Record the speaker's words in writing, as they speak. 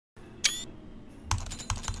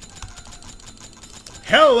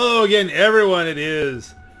Hello again, everyone. It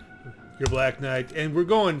is your Black Knight, and we're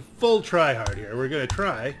going full try hard here. We're going to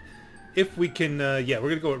try if we can, yeah, we're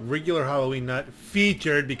going to go with regular Halloween, not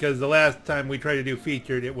featured, because the last time we tried to do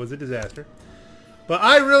featured, it was a disaster. But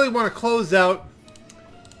I really want to close out,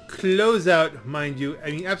 mind you,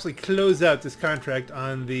 I mean, absolutely close out this contract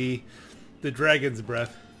on the Dragon's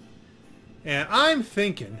Breath. And I'm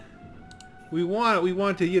thinking we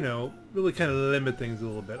want to, you know, really kind of limit things a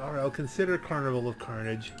little bit. All right, I'll consider Carnival of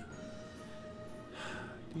Carnage.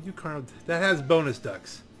 Do you do Carnival? That has bonus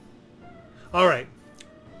ducks. All right.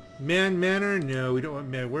 Manor? No, we don't want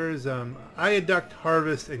Man. Where's Ioduct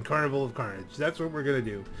Harvest and Carnival of Carnage? That's what we're gonna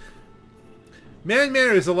do.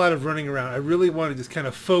 Manor is a lot of running around. I really want to just kind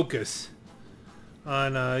of focus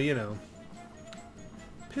on, you know,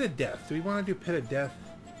 Pit of Death. Do we want to do Pit of Death?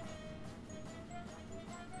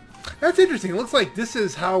 That's interesting. It looks like this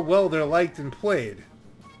is how well they're liked and played.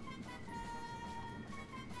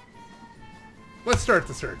 Let's start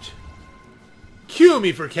the search. Cue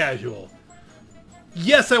me for casual.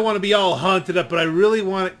 Yes, I want to be all haunted up, but I really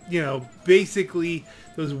want, you know, basically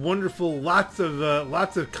those wonderful lots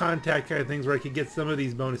of contact kind of things where I could get some of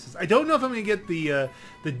these bonuses. I don't know if I'm going to get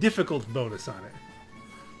the difficult bonus on it.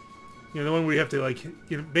 You know, the one where you have to, like,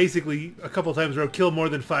 you know, basically a couple times in a row kill more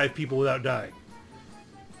than 5 people without dying.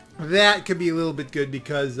 That could be a little bit good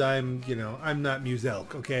because I'm, you know, I'm not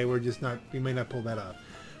Muselk, okay? We're just not, we may not pull that off.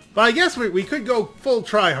 But I guess we could go full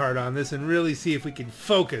try hard on this and really see if we can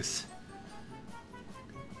focus.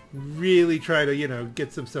 Really try to, you know,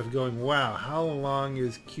 get some stuff going. Wow, how long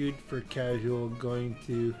is Cute for Casual going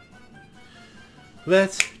to...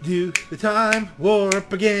 Let's do the time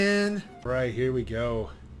warp again. Right, here we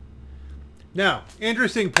go. Now,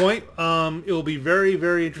 interesting point. It will be very,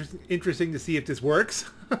 very interesting to see if this works.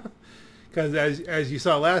 Because as you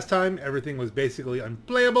saw last time, everything was basically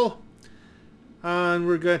unplayable. And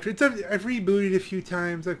we're going to... I've rebooted a few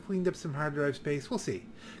times. I've cleaned up some hard drive space. We'll see.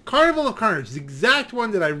 Carnival of Carnage is the exact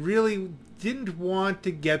one that I really didn't want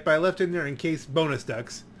to get, but I left in there in case bonus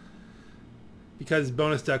ducks. Because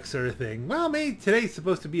bonus ducks are a thing. Well, maybe today's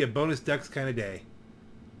supposed to be a bonus ducks kind of day.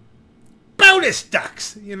 Bonus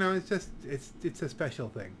ducks! You know, it's just, it's a special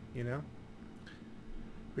thing, you know?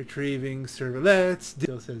 Retrieving servlets.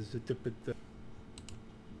 Still says...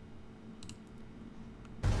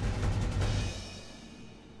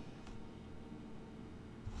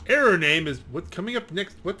 Error name is what's coming up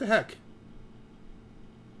next. What the heck?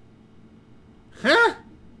 Huh?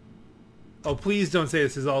 Oh, please don't say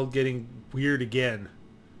this is all getting weird again.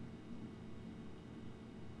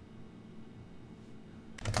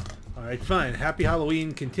 Alright, fine. Happy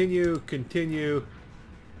Halloween. Continue.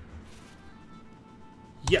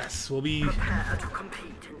 Yes, we'll be... Prepare to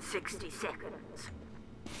compete in 60 seconds.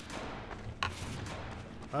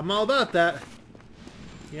 I'm all about that.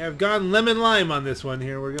 Yeah, I've gone lemon lime on this one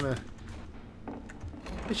here. We're gonna...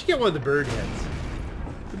 I should get one of the bird heads.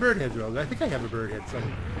 The bird heads are all good. I think I have a bird head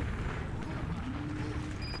somewhere.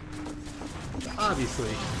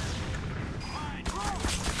 Obviously.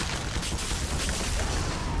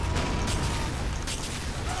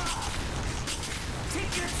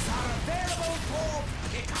 Tickets are available for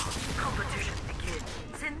pickup. Competition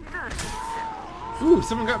begins in 30 seconds. Ooh,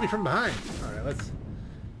 someone got me from behind. Alright, let's...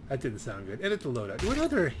 That didn't sound good. Edit the loadout. What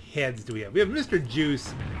other heads do we have? We have Mr.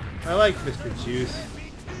 Juice. I like Mr. Juice.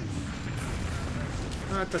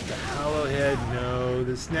 Not the Hollow Head, no.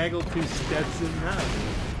 The Snaggletooth Stetson, no.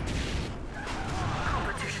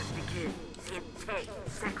 Competition begins in 10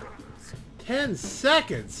 seconds. 10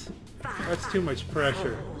 seconds? That's too much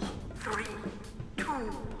pressure. 3,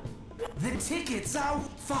 2. The tickets out.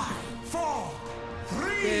 5, 4,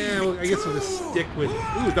 3. Yeah, well, I guess we'll just stick with...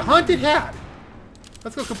 Ooh, the Haunted Hat!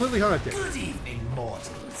 Let's go completely haunted. Good evening,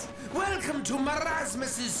 mortals. Welcome to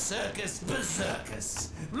Marasmus's Circus Berserkus.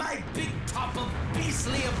 My big top of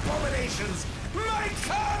beastly abominations. My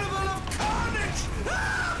Carnival of Carnage!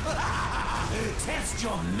 Test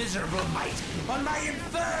your miserable might on my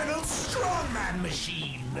infernal strongman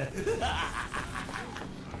machine.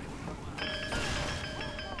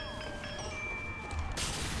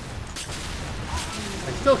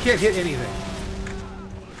 I still can't hit anything.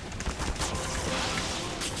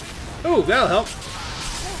 Oh, that'll help.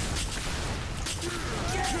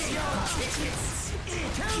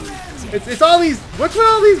 It's all these... What's with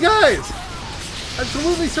all these guys?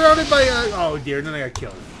 Absolutely surrounded by... oh dear, then I got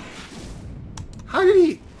killed. How did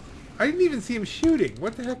he... I didn't even see him shooting.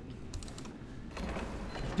 What the heck?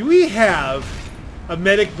 Do we have a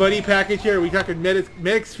medic buddy package here? Are we talking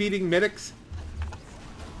medics feeding medics?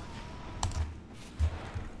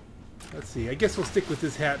 Let's see. I guess we'll stick with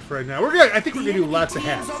this hat for right now. We're gonna. I think we're gonna do lots of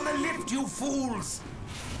hats. On the lift, you fools!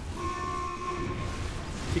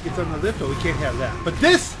 Tickets on the lift? Oh, we can't have that. But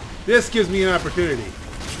this gives me an opportunity.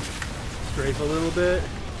 Strafe a little bit.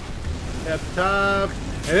 At the top.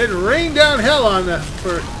 And then rain down hell on the...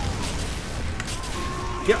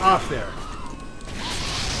 Get off there.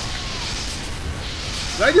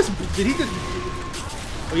 Did he just...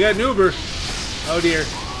 We got an Uber. Oh dear.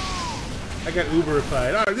 I got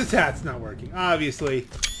Uberified. Oh, this hat's not working. Obviously.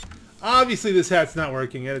 Obviously this hat's not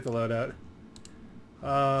working. Edit the loadout.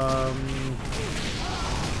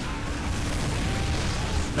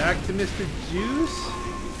 Back to Mr. Juice.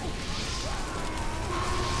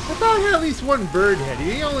 I thought I had at least one bird head.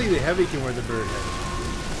 Only the heavy can wear the bird head.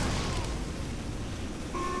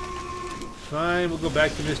 Fine, we'll go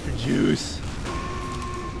back to Mr. Juice.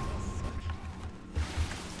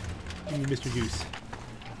 Give me Mr. Juice.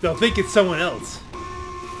 They'll think it's someone else.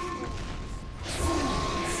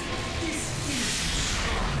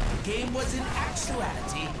 The game was in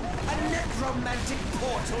actuality a necromantic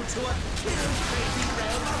portal to a kill-crazy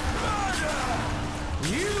realm of murder!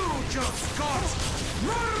 You just got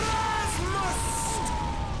Marasmus!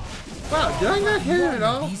 Wow, did I not hit it at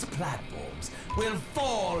all? These platforms will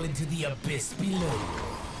fall into the abyss below.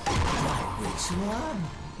 But which one?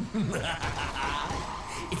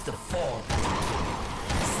 If the fall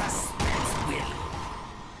suspense will.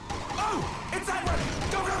 Oh! It's that one!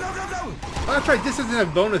 Go, go, go, go, go! Oh, that's right, this doesn't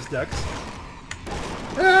have bonus ducks.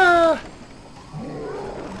 Ah!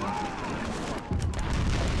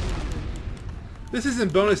 This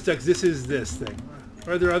isn't bonus ducks, this is this thing.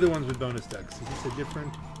 Or are there other ones with bonus ducks? Is this a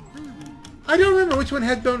different... I don't remember which one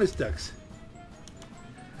had bonus ducks.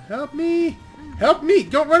 Help me! Help me!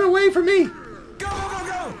 Don't run away from me! Go, go, go,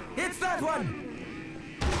 go! It's that one!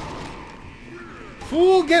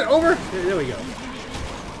 Fool, get over! There we go.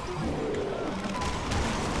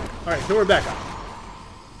 Alright, so we're back up.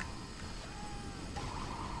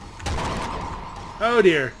 Oh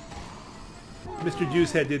dear. Mr.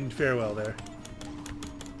 Juicehead didn't fare well there.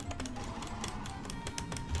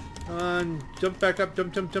 Come on, jump back up,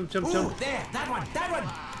 jump, jump, jump, jump, jump. Ooh, there, that one, that one!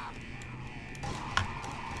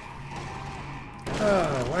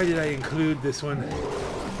 Oh, why did I include this one?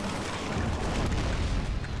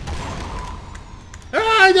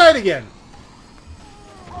 Ah, I died again!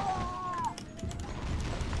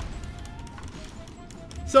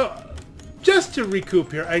 So, just to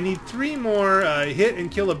recoup here, I need 3 more hit and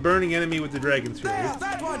kill a burning enemy with the Dragon's Fury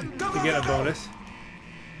to get a bonus.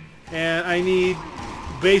 And I need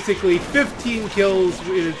basically 15 kills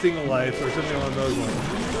in a single life or something along those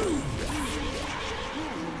lines.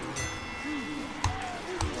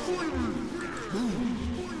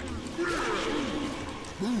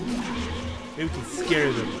 Maybe we can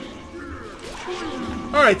scare them.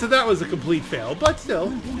 Alright, so that was a complete fail, but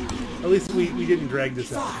still, at least we didn't drag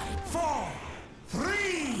this out. 5, 4,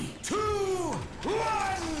 3, 2, 1.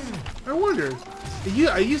 I wonder,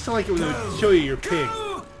 I used to like it when it would show you your ping.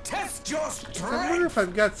 Test your strength. I wonder if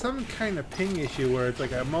I've got some kind of ping issue where it's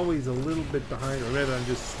like I'm always a little bit behind, or maybe I'm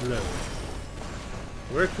just slow.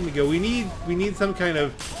 Where can we go? We need some kind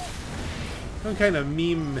of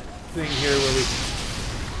meme thing here where we.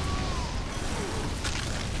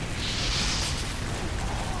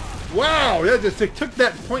 Wow, that just took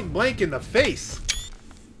that point blank in the face.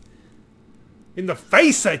 In the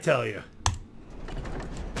face, I tell you.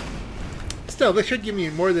 Still, this should give me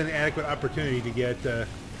more than an adequate opportunity to get.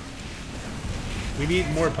 We need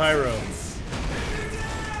more pyro.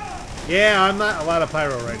 Yeah, I'm not a lot of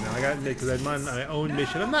pyro right now. I got to admit, because I'm on my own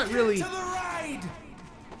mission. I'm not really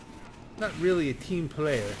a team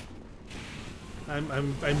player. I'm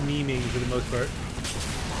memeing for the most part.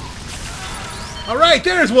 All right,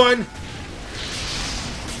 there's one.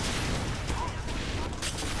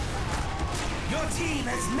 Your team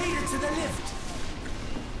has made it to the lift.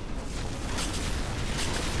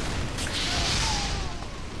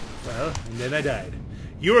 Well, and then I died.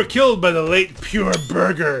 You were killed by the late Pure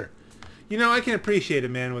Burger. You know, I can appreciate a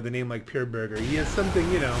man with a name like Pure Burger. He has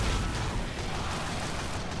something, you know.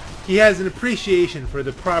 He has an appreciation for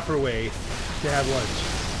the proper way to have lunch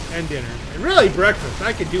and dinner. And really breakfast.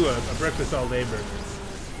 I could do a breakfast all day burger.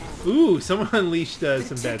 Ooh, someone unleashed some bad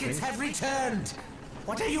things. The tickets have returned.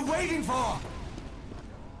 What are you waiting for?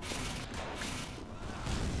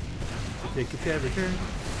 The tickets have returned.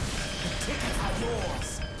 The tickets are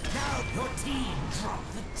yours. Now your team drop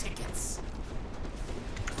the tickets.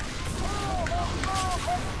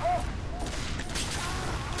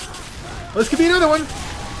 Oh, this could be another one.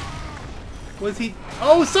 Was he?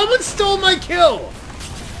 Oh, someone stole my kill.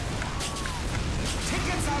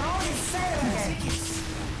 Tickets are on sale.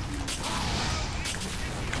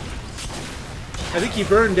 I think he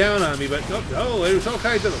burned down on me, but oh, there's all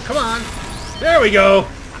kinds of them. Come on. There we go.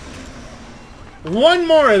 One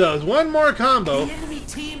more of those. One more combo. The enemy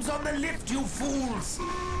team's on the lift, you fools!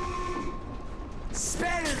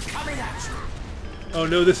 Spell coming at you! Oh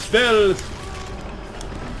no, the spells!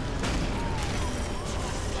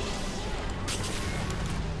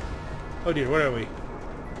 Oh dear, where are we?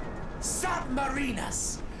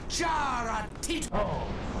 Submarinas! Jara Tito!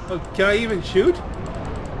 Oh, can I even shoot?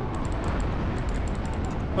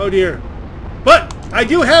 Oh dear. But I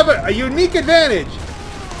do have a unique advantage.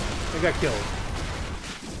 I got killed.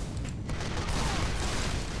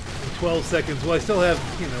 In 12 seconds. Well, I still have,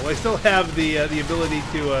 you know, I still have the ability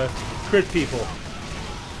to crit people.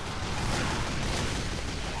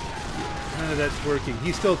 None of that's working.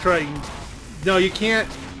 He's still trying. No, you can't.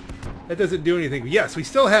 That doesn't do anything. Yes, we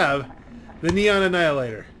still have the Neon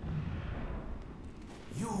Annihilator.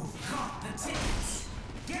 You've got the tickets!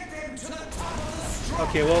 Get them to the top of the straw!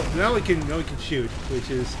 Okay, well now we can shoot, which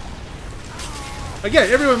is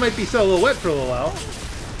again, everyone might be still a little wet for a little while.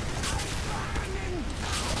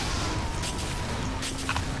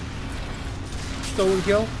 Stolen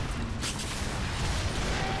kill.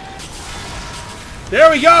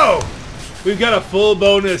 There we go! We've got a full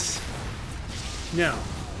bonus. Now,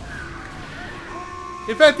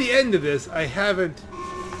 if at the end of this I haven't,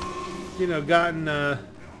 you know, gotten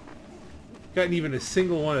even a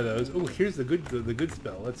single one of those. Oh, here's the good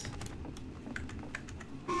spell. Let's.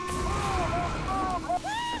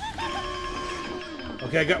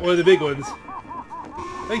 Okay, I got one of the big ones.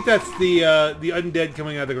 I think that's the undead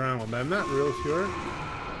coming out of the ground one, but I'm not real sure.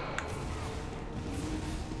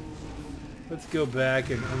 Let's go back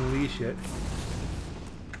and unleash it.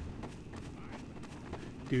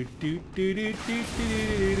 Do do do do do do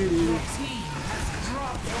do do do.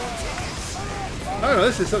 Oh no,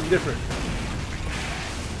 this is something different.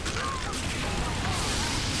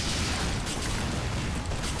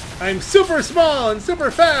 I'm super small and super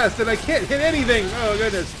fast and I can't hit anything. Oh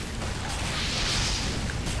goodness.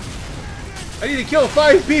 I need to kill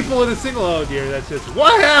 5 people in a single. Oh dear, that's just.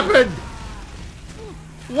 What happened?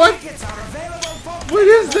 What? What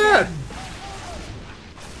is that?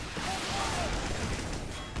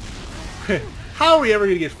 How are we ever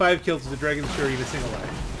going to get 5 kills with the Dragon's Fury in a single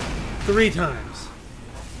life? 3 times.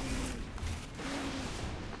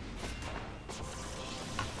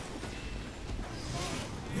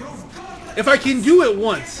 If I can do it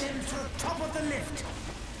once.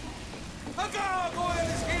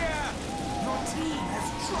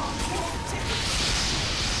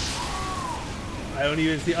 I don't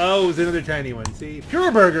even see. Oh, it was another tiny one. See?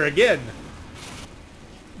 Pure Burger again.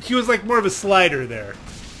 She was like more of a slider there.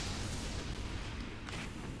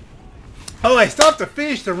 Oh, I still have to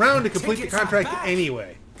finish the round to complete the contract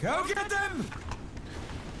anyway. Go get them!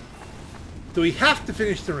 So we have to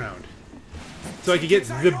finish the round. So I can get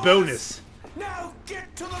the bonus. Now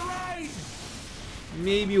get to the ride!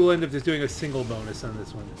 Maybe we'll end up just doing a single bonus on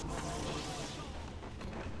this one.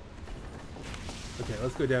 Okay,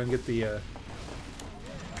 let's go down and get the...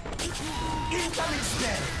 Incoming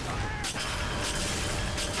spell!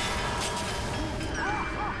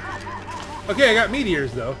 Okay, I got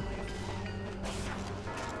meteors though.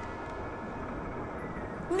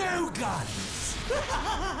 No guns!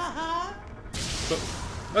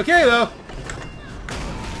 Okay though.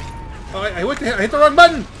 Oh, I hit the wrong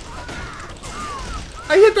button.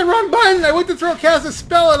 I hit the wrong button. I went to cast a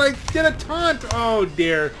spell and I did a taunt. Oh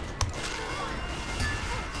dear.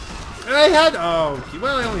 And I had. Oh,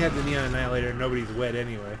 well, I only had the Neon Annihilator. And nobody's wet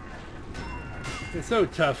anyway. It's so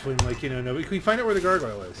tough when, like, you know, nobody. Can we find out where the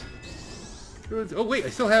gargoyle is? Oh wait, I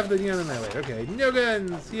still have the Neon Annihilator. Okay, no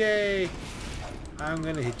guns. Yay. I'm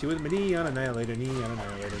gonna hit you with my Neon Annihilator, Neon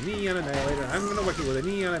Annihilator, Neon Annihilator. I'm gonna whack you with a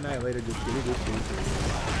Neon Annihilator.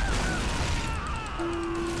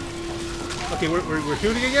 Okay, we're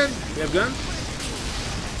shooting again? We have guns?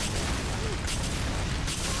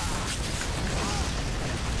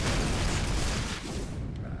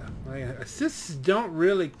 My assists don't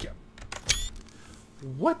really...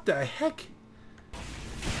 What the heck?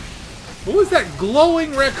 What was that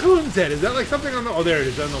glowing raccoon's head? Is that like something on the... Oh, there it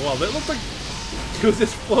is on the wall. But it looks like... It was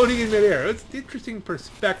just floating in midair. It's an interesting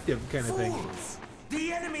perspective kind of thing. Fools!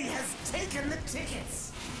 The enemy has taken the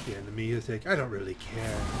tickets! The enemy has taken... I don't really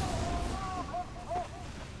care.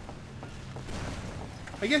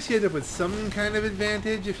 I guess you end up with some kind of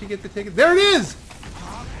advantage if you get the ticket. There it is!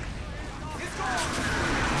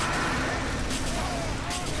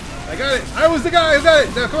 I got it! I was the guy who got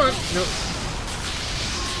it! Now, come on! No.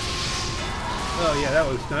 Oh, yeah, that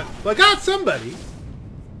was not... Well, I got somebody!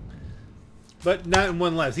 But not in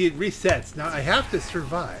one life. See, it resets. Now, I have to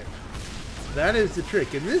survive. That is the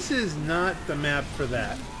trick. And this is not the map for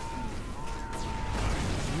that.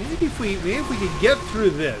 Maybe if we could get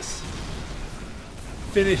through this,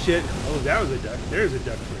 finish it. Oh, that was a duck. There's a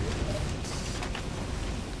duck for you.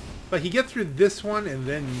 If I could get through this one, and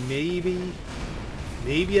then maybe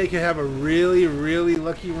I could have a really, really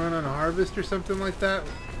lucky run on harvest or something like that.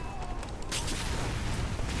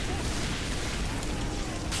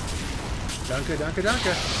 Dunka, dunka,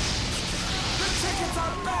 dunka. The tickets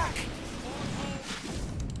are back!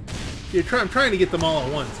 I'm trying to get them all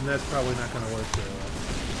at once, and that's probably not going to work very well.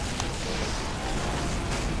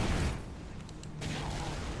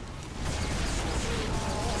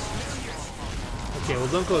 Okay, well,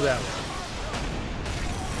 don't go that way.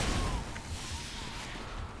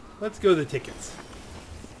 Let's go the tickets.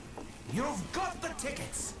 You've got the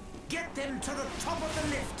tickets! Get them to the top of the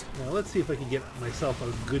lift! Now, let's see if I can get myself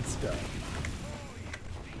a good spell.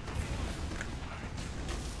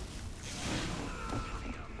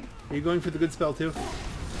 Are you going for the good spell, too?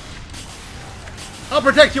 I'll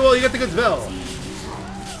protect you while you get the good spell!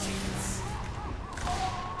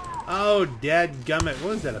 Oh, dadgummit.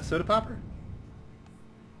 What was that, a soda popper?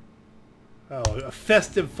 Oh, a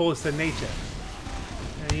festive fossa nature.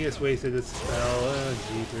 And he just wasted a spell. Oh,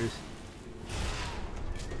 jeepers.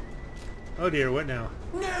 Oh dear, what now?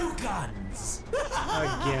 No guns!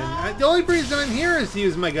 Again. The only reason I'm here is to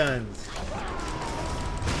use my guns.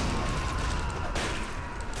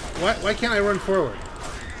 Why can't I run forward?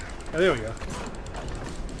 Oh, there we go.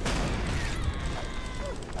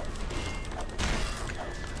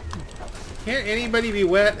 Can't anybody be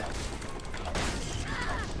wet?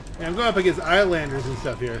 Yeah, I'm going up against Islanders and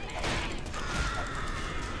stuff here.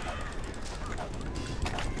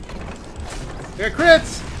 I got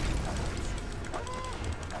crits!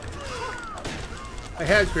 I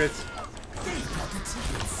had crits.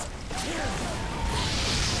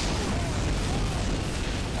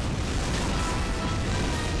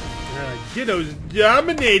 Ditto's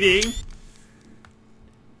dominating!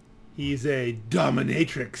 He's a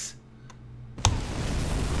dominatrix.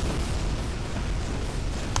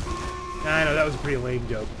 I know, that was a pretty lame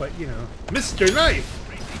joke, but, you know. Mr. Knife!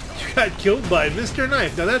 You got killed by Mr.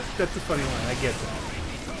 Knife. Now, that's a funny line. I get that.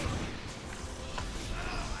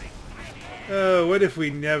 Oh, what if we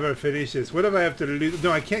never finish this? What if I have to lose?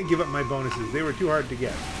 No, I can't give up my bonuses. They were too hard to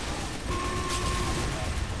get.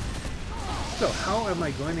 So, how am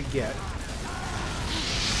I going to get...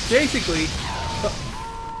 Basically...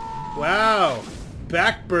 wow!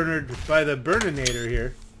 Backburnered by the Burninator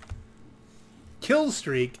here. Kill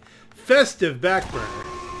streak. Festive backburner.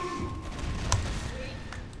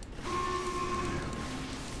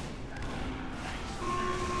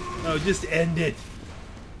 Oh, just end it.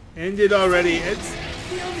 End it already. It's...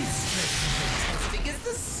 The only strength of testing is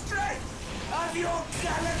the strength of your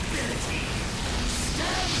gullibility.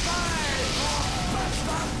 Stand by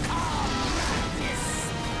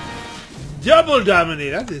for double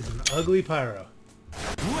dominate. That is an ugly pyro.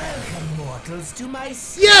 Welcome, mortals, to my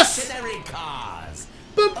yes! stationary cars.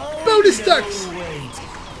 Bonus ducks! Wait,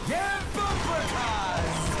 they're bumper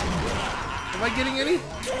cars. Am I getting any?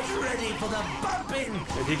 Get ready for the bumping.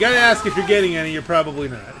 If you gotta ask if you're getting any, you're probably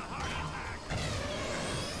not.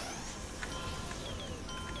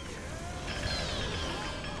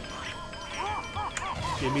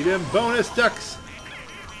 Give me them bonus ducks.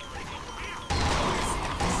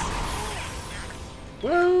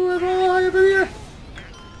 Whoa, I'm all high up in here.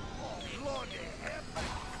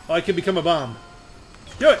 Oh, I can become a bomb.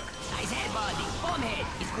 Do it! Nice head, buddy. Bomb head.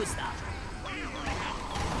 It's good stuff.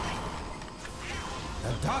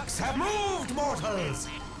 The ducks have moved, mortals.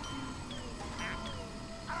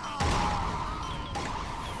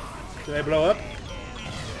 Did I blow up?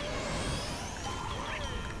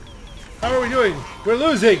 How are we doing? We're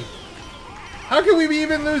losing! How can we be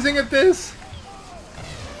even losing at this?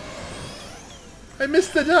 I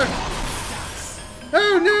missed the duck!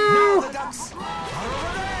 Oh no! Now the ducks are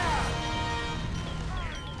over there.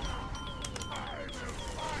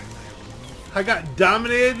 I got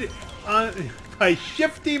dominated by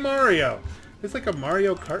Shifty Mario. It's like a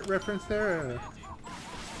Mario Kart reference there.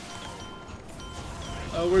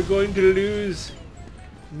 Oh, we're going to lose.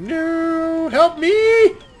 No! Help me!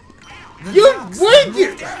 You wait!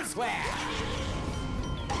 You Elsewhere.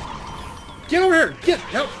 get over here! Get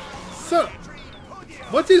help! So,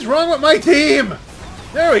 what is wrong with my team?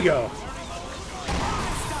 There we go.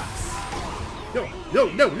 No! No!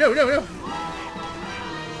 No! No! No! No!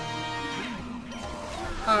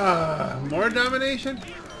 More domination?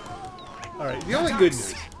 Alright, the only good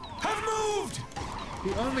news. Have moved.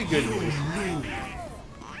 The only good news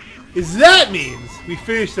is that means we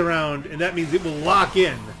finish the round, and that means it will lock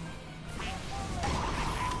in.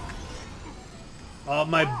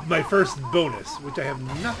 my first bonus, which I have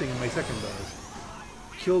nothing in my second bonus.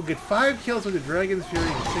 Get 5 kills with the Dragon's Fury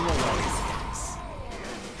in a single run.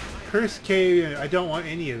 Curse Cave, I don't want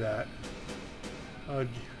any of that. Oh,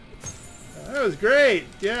 that was great.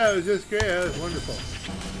 Yeah, it was just great. That was wonderful.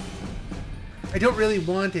 I don't really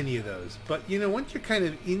want any of those, but you know, once you're kind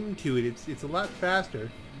of into it, it's a lot faster.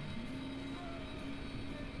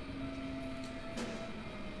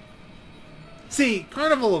 See,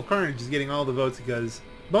 Carnival of Carnage is getting all the votes because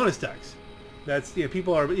bonus ducks. That's, you know,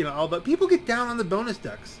 people are, you know, all but people get down on the bonus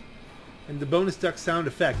ducks and the bonus duck sound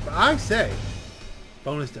effect. But I say,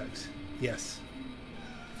 bonus ducks, yes.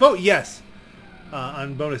 Vote yes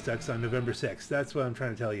on bonus ducks on November 6th. That's what I'm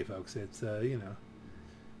trying to tell you, folks. It's you know,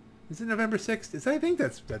 is it November 6th? I think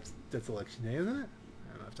that's election day, isn't it?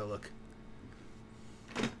 I don't have to look.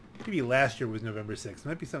 Maybe last year was November 6th.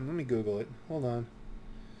 Might be something. Let me Google it. Hold on.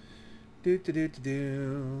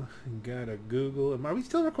 Gotta Google. Are we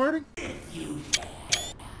still recording?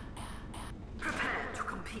 Prepare to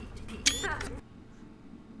compete.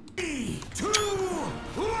 3, 2,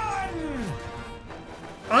 1.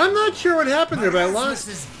 I'm not sure what happened there, but I lost.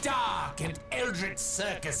 This dark and eldritch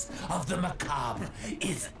circus of the macabre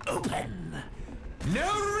is open.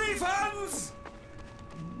 No refunds.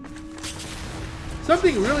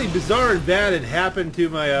 Something really bizarre and bad had happened to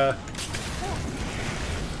my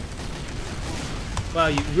wow,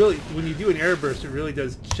 you really, when you do an air burst, it really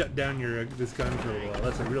does shut down your this gun for a while.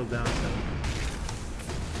 That's a real downside.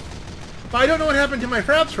 But I don't know what happened to my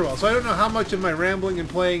fraps for a while, so I don't know how much of my rambling and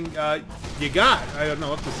playing you got. I don't know.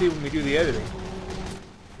 We'll have to see when we do the editing.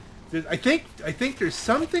 I think there's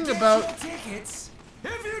something about Tickets,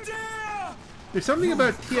 if you dare. there's something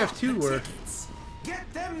about TF2 where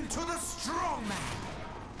Get them to the strong man.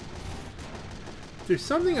 there's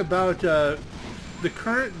something about the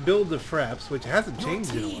current build of fraps, which hasn't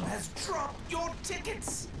changed in a Your team while. has dropped your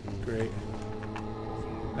tickets. Great.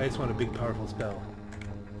 I just want a big, powerful spell,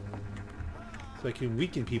 so I can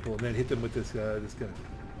weaken people and then hit them with this this gun.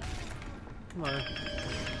 Come on.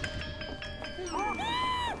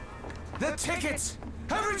 The tickets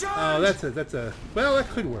have returned. Oh, that's a well, that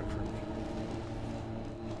could work for me.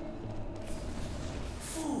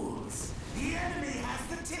 Fools! The enemy has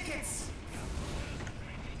the tickets.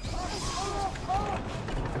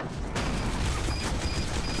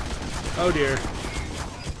 Oh dear.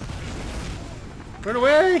 Run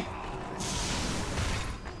away!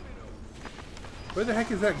 Where the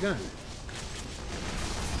heck is that gun?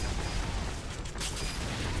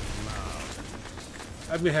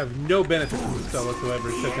 I'm gonna have no benefit from this spell whatsoever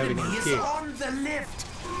except having an Enemy is escape. on the lift.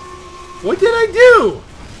 What did I do?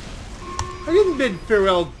 I didn't bid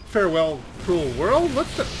farewell, cruel world.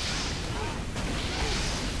 What's the?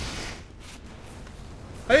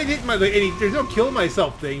 I didn't hit my there's no kill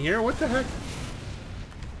myself thing here. What the heck?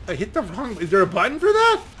 I hit the wrong. Is there a button for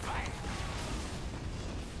that?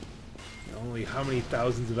 Only how many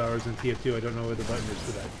thousands of hours in TF2? I don't know where the button is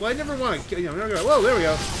for that. Well, I never want to. You know, whoa, there we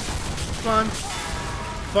go. Come on.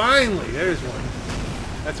 Finally, there's one.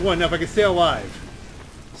 That's one. Now, if I can stay alive.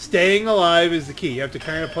 Staying alive is the key. You have to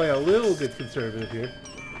kind of play a little bit conservative here.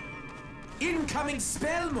 Incoming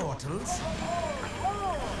spell, mortals.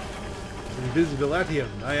 Invisibilitium.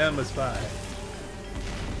 I am a spy.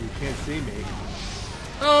 You can't see me.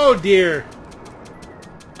 Oh dear.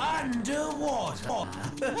 Underwater.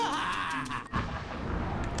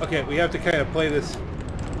 Okay, we have to kind of play this.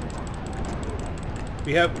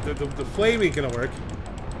 We have the flame ain't gonna work.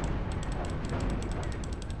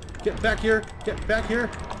 Get back here. Get back here.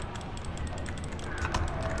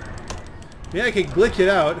 Maybe I can glitch it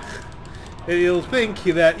out. And it'll think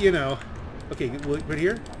that, you know. Okay, right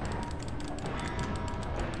here.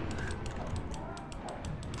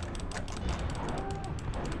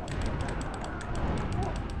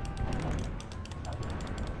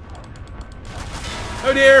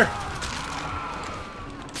 Oh dear!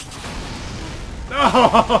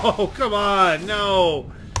 No! Come on!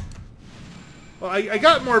 No! Well, I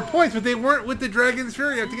got more points, but they weren't with the Dragon's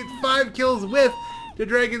Fury. I have to get 5 kills with the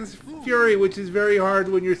Dragon's Fury, which is very hard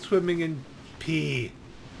when you're swimming in pee.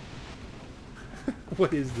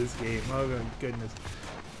 What is this game? Oh my goodness.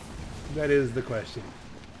 That is the question.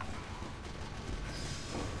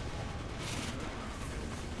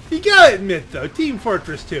 You gotta admit, though, Team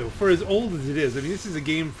Fortress 2, for as old as it is, I mean, this is a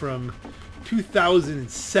game from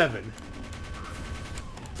 2007.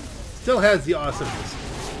 Still has the awesomeness.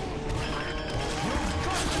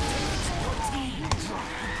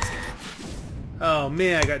 Oh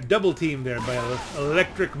man, I got double teamed there by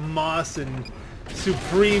Electric Moss and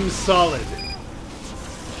Supreme Solid.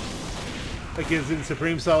 Like, is it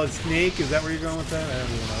Supreme Solid Snake? Is that where you're going with that? I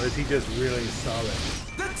don't even know. Or is he just really solid?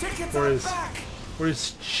 The tickets Or are is, back. or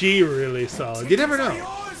is she really solid? You never know.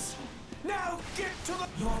 Yours. Now get to the...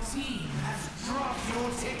 Your team has dropped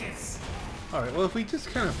your tickets. Alright, well, if we just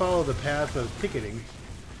kind of follow the path of ticketing,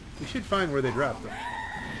 we should find where they dropped them.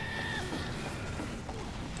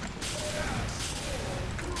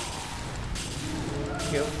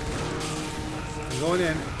 Yep. I'm going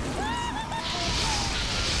in.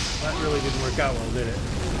 That really didn't work out well, did it?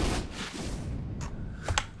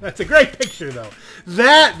 That's a great picture, though.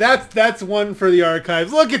 That's one for the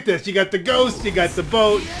archives. Look at this. You got the ghost. You got the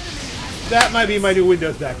boat. That might be my new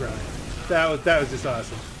Windows background. That was just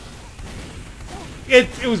awesome.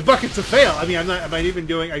 It was buckets of fail. I mean, I'm not even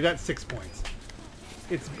doing. I got 6 points.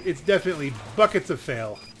 It's definitely buckets of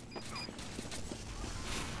fail.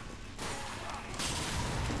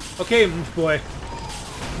 Okay, boy.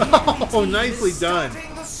 Oh, nicely done.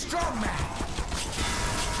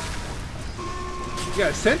 You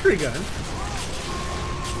got a sentry gun.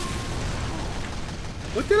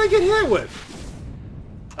 What did I get hit with?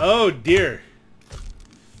 Oh dear.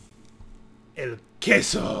 El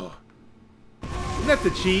queso. Isn't that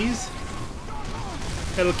the cheese?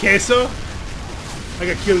 El queso? I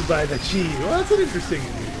got killed by the cheese. Well, that's an interesting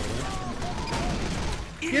name.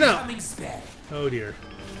 You know. Oh dear.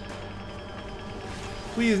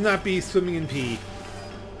 Please not be swimming in pee.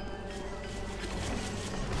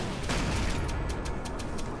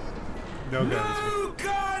 No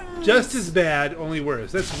guns. Just as bad, only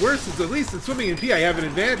worse. That's worse. At least in swimming in pee, I have an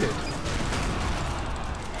advantage.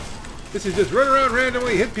 This is just run around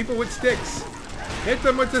randomly, hit people with sticks. Hit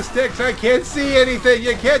them with the sticks. I can't see anything.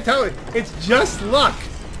 You can't tell it. It's just luck.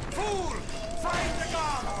 Fool! Find the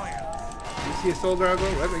gargoyle. You see a soul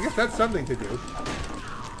gargoyle? I guess that's something to do.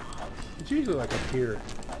 It's usually like up here.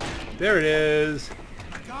 There it is.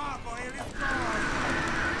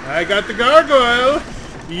 I got the gargoyle.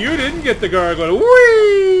 You didn't get the gargoyle.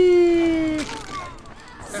 Whee!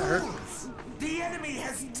 That hurt. The enemy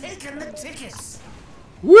has taken the tickets.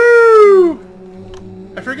 Woo!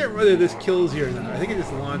 I forget whether this kills you or not. I think it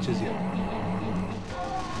just launches you.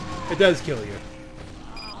 It does kill you.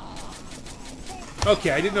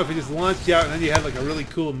 Okay, I didn't know if it just launched you out and then you had like a really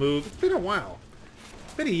cool move. It's been a while.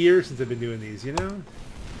 It's been a year since I've been doing these, you know?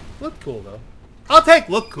 Look cool, though. I'll take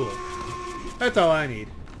look cool. That's all I need.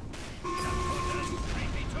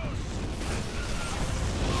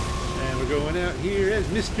 And we're going out here as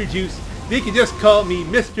Mr. Juice. They can just call me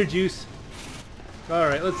Mr. Juice.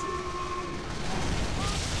 Alright, let's...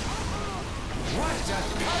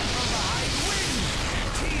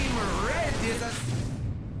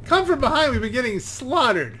 Come from behind, we've been getting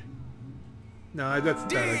slaughtered. No, that's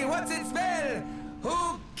D, what's it spell?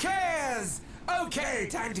 Who cares? Okay,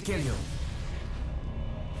 time to kill you.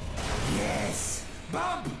 Yes.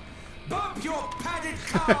 Bump! Bump your padded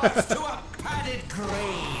cars to a padded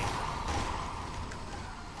grave.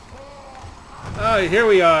 Oh, here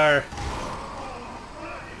we are.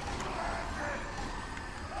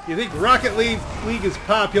 You think Rocket League is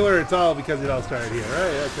popular? It's all because it all started here,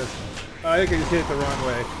 right? That's just, I think I just hit it the wrong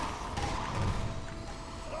way.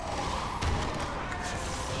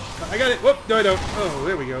 I got it. Whoop! No, I don't. Oh,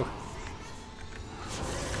 there we go.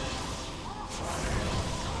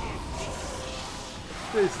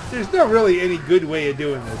 There's not really any good way of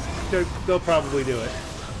doing this. They'll probably do it.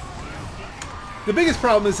 The biggest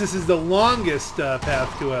problem is this is the longest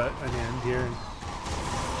path to an end here.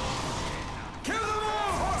 Kill them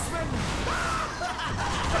all, horsemen!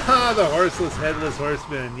 Ah, the horseless, headless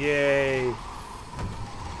horseman. Yay.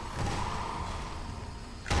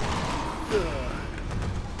 Ugh.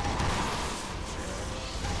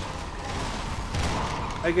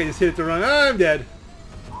 I can just hit it to run. I'm dead.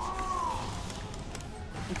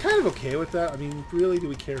 I'm kind of okay with that. I mean, really, do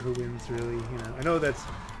we care who wins, really? You know, I know that's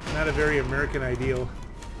not a very American ideal.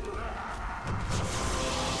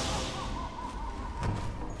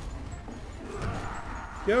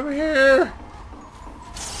 Get over here!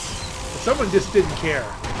 Someone just didn't care.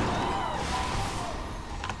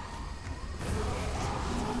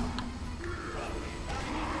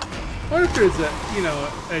 I wonder if there's a, you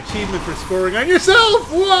know, an achievement for scoring on yourself!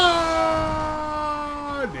 Whoa!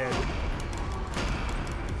 Dead.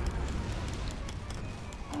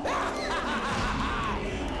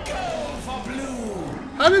 Go for blue!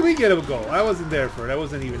 How did we get a goal? I wasn't there for it. I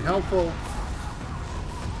wasn't even helpful.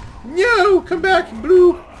 No! Come back,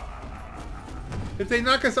 blue! If they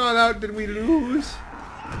knock us all out, then we lose.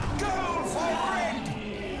 Go for red!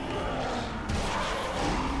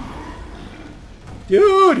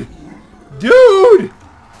 Dude! Dude!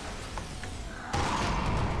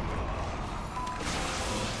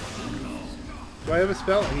 Do I have a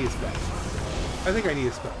spell? I need a spell. I think I need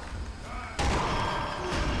a spell.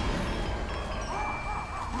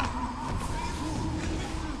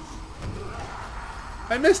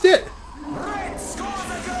 I missed it! Red scores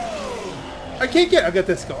a goal! I can't get... I'll get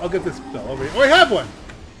this spell. I'll get this spell over here. Oh, I have one!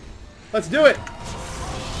 Let's do it!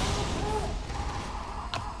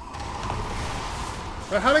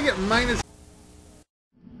 How do I get minus...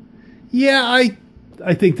 Yeah,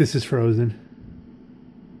 I think this is frozen.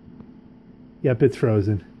 Yep, it's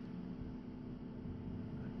frozen.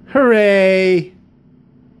 Hooray!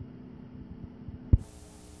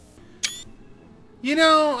 You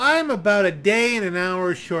know, I'm about a day and an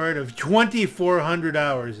hour short of 2,400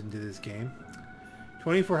 hours into this game.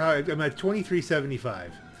 24 hours. I'm at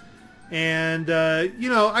 2375. And, you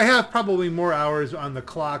know, I have probably more hours on the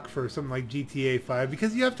clock for something like GTA 5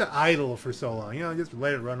 because you have to idle for so long. You know, just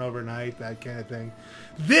let it run overnight, that kind of thing.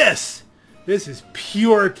 This is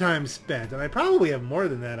pure time spent. And I probably have more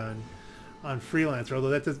than that on Freelancer,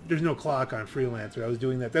 although there's no clock on Freelancer. I was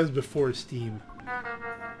doing that. That was before Steam.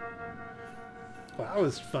 Well, that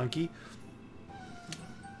was funky.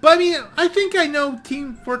 But I mean, I think I know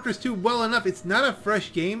Team Fortress 2 well enough. It's not a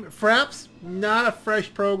fresh game. Fraps, not a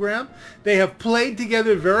fresh program. They have played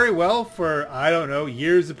together very well for, I don't know,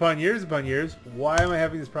 years upon years upon years. Why am I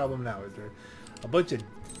having this problem now? Is there a bunch of...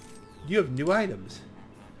 You have new items.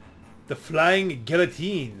 The Flying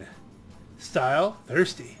Guillotine. Style,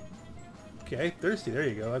 thirsty. Okay, thirsty. There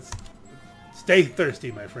you go. Let's stay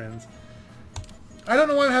thirsty, my friends. I don't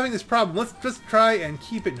know why I'm having this problem. Let's just try and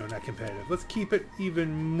keep it... No, not competitive. Let's keep it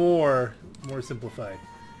even more simplified.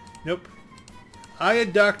 Nope.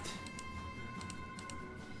 Ioduct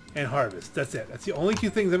and Harvest. That's it. That's the only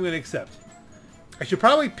two things I'm going to accept. I should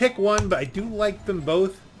probably pick one, but I do like them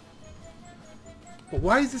both. But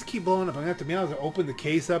why does this keep blowing up? I'm going to have to be honest, open the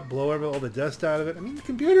case up, blow all the dust out of it. I mean, the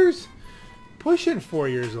computer's pushing 4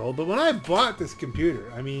 years old, but when I bought this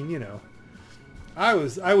computer, I mean, you know... I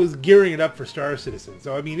was gearing it up for Star Citizen,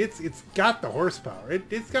 so I mean it's got the horsepower.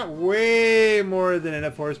 It's got way more than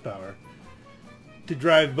enough horsepower to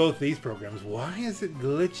drive both these programs. Why is it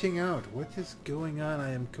glitching out? What is going on?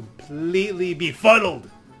 I am completely befuddled.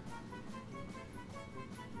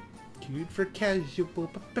 Queued for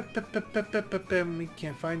casual. We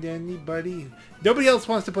can't find anybody. Nobody else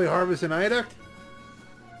wants to play Harvest and Ioduct?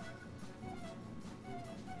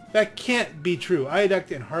 That can't be true.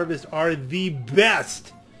 Ioduct and Harvest are the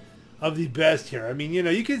best of the best here. I mean, you know,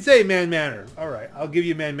 you could say Man Manor. All right, I'll give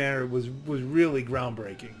you Man Manor was really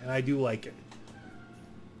groundbreaking, and I do like it.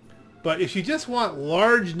 But if you just want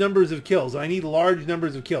large numbers of kills, I need large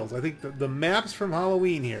numbers of kills. I think the maps from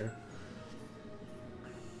Halloween here.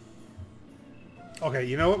 Okay,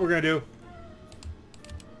 you know what we're gonna do?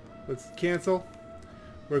 Let's cancel.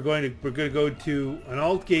 We're going to go to an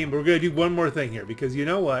alt game, but we're going to do one more thing here because you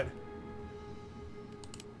know what?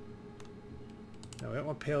 No, I don't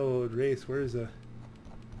want payload race. Where's the?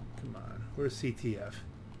 Come on, where's CTF?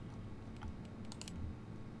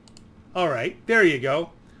 All right, there you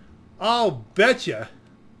go. I'll betcha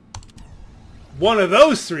one of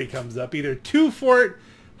those three comes up. Either 2 Fort,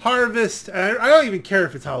 Harvest. I don't even care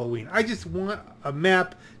if it's Halloween. I just want a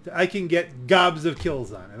map that I can get gobs of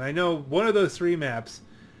kills on, and I know one of those 3 maps.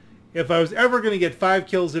 If I was ever going to get 5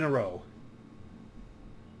 kills in a row,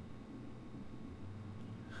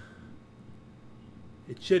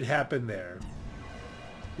 it should happen there.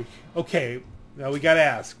 Okay, now we got to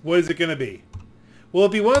ask, what is it going to be? Will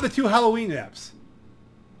it be one of the 2 Halloween maps?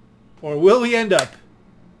 Or will we end up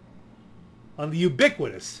on the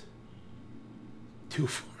ubiquitous 2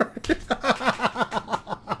 Fort?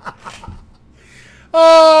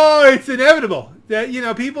 Oh, it's inevitable that, you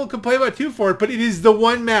know, people complain about 2 Fort, but it is the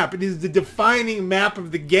one map. It is the defining map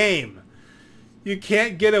of the game. You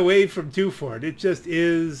can't get away from 2 Fort. It just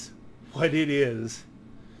is what it is.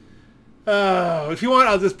 Oh, if you want,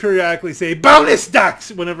 I'll just periodically say bonus ducks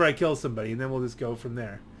whenever I kill somebody, and then we'll just go from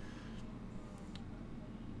there.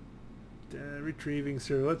 Retrieving,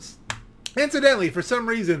 sir. Let's. Incidentally, for some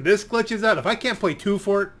reason, this glitches out. If I can't play 2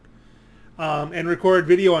 Fort and record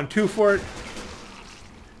video on 2 Fort.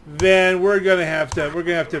 Then we're gonna have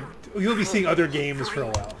to. You'll be seeing other games for a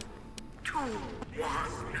while. 2, 1.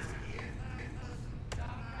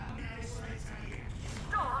 Start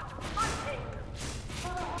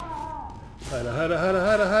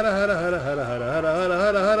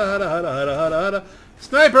fighting.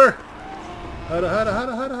 Sniper. I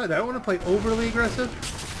don't want to play overly aggressive,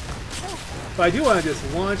 but I do want to just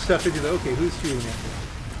launch stuff into the. Okay, who's shooting at me?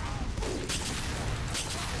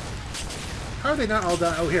 How are they not all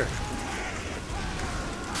done? Oh, here.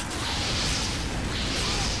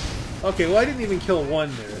 Okay, well I didn't even kill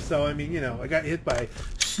one there, so I mean, you know, I got hit by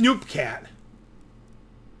Snoop Cat.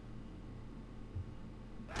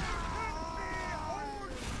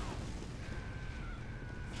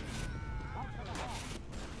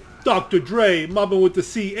 Dr. Dre, mobbing with the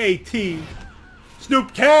C-A-T.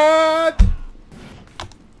 Snoop Cat!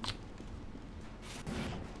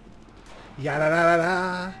 Yada da da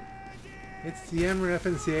da. It's the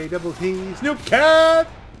MRFNCA double T. Snoop Cat!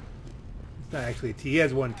 It's not actually a T. He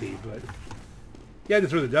has one T, but you had to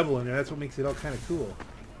throw the double in there. That's what makes it all kind of cool.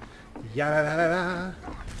 Yada da da da.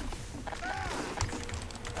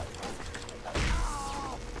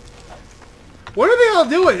 What are they all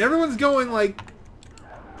doing? Everyone's going like...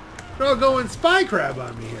 They're all going spy crab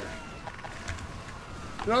on me here.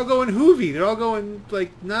 They're all going hoovy. They're all going,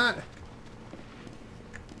 like, not...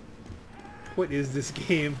 What is this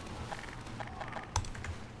game?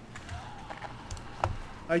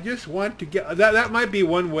 I just want to get... That might be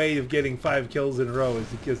one way of getting 5 kills in a row, is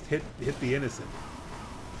to just hit the innocent.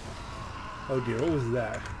 Oh dear, what was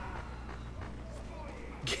that?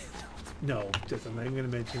 No, just I'm not even going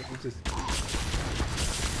to mention it. It's just...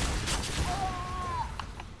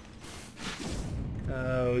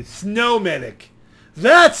 Oh, Snow Medic.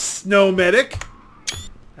 That's Snow Medic.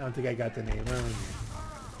 I don't think I got the name.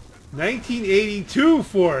 1982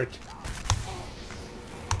 for it.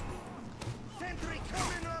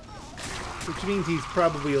 Which means he's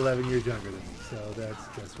probably 11 years younger than me. So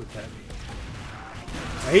that's what that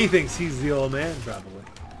means. He thinks he's the old man, probably.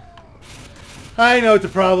 I know what the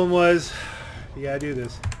problem was. You gotta do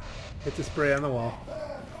this. Hit the spray on the wall.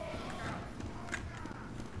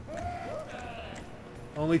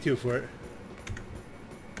 Only 2 for it.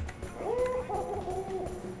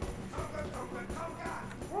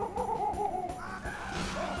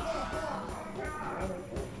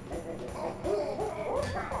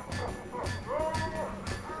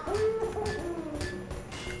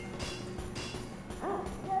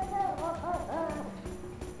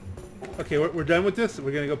 Okay, we're done with this?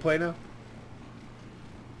 We're gonna go play now?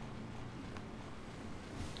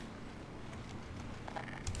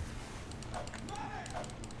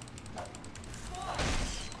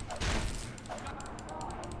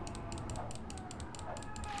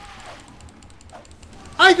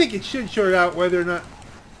 I think it should short out whether or not...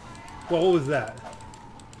 Well, what was that?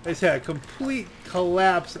 I just had a complete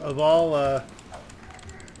collapse of all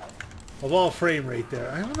frame rate there.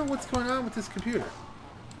 I don't know what's going on with this computer.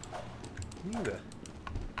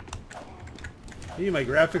 Maybe my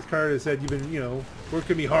graphics card has said you've been, you know,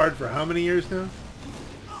 working me hard for how many years now?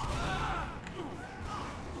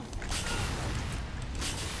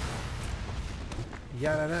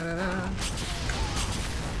 Yada da da da.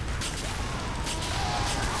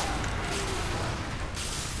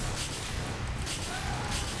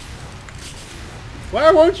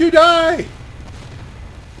 Why won't you die?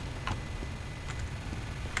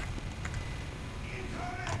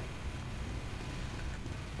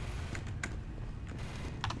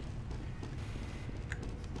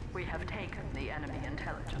 We have taken the enemy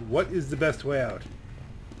intelligence. What is the best way out?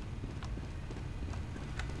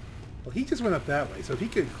 Well, he just went up that way, so if he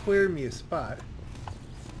could clear me a spot.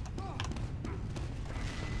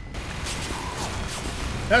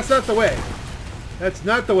 That's not the way. That's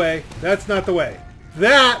not the way. That's not the way.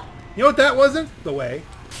 That! You know what that wasn't? The way.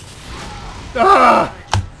 Ah!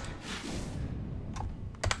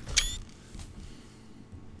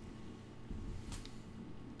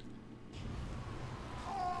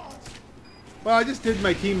 Well, I just did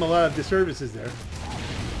my team a lot of disservices there.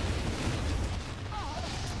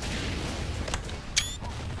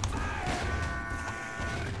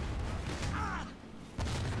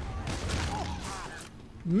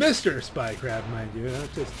 Mr. Spy Crab, mind you.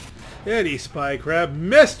 Not just any Spy Crab.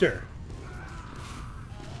 Mr.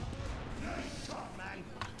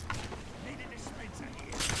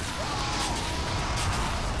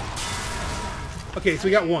 Okay, so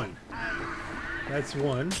we got 1. That's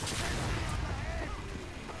 1.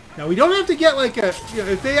 Now we don't have to get like a, you know,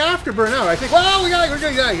 if they afterburn out, I think, well, we're gonna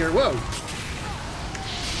get out of here. Whoa.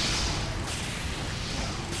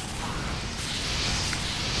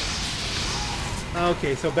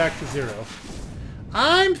 Okay, so back to 0.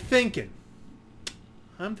 I'm thinking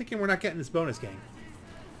we're not getting this bonus gang.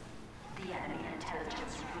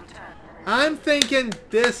 I'm thinking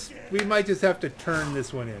this, we might just have to turn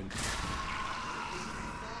this one in.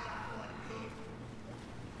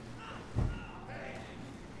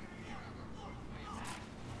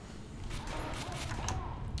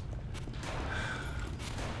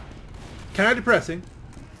 Kind of depressing.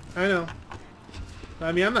 I know.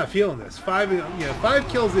 I mean, I'm not feeling this. 5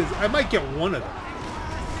 kills is... I might get 1 of them.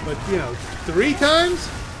 But, you know, 3 times?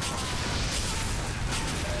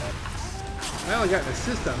 I only got an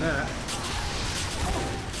assist on that.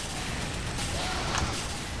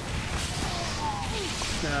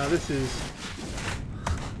 Now this is...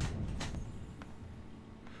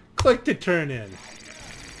 Click to turn in.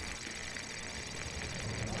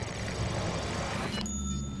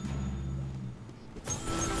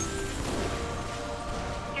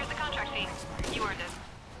 Here's the contract fee. You earned it.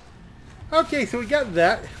 Okay, so we got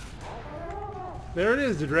that. There it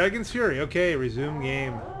is, the Dragon's Fury. Okay, resume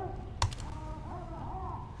game.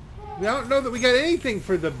 I don't know that we got anything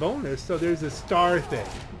for the bonus, so there's a star thing.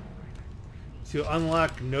 To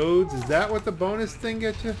unlock nodes, is that what the bonus thing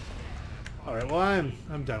gets you? Alright, well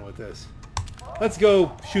I'm done with this. Let's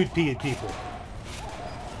go shoot pea at people.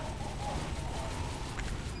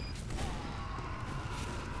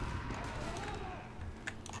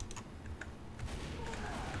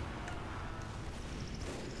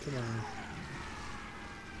 Come on.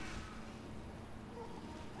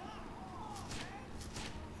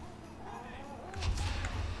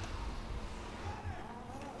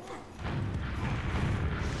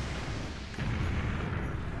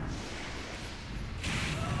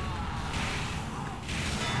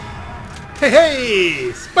 Hey,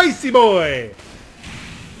 hey! Spicy boy!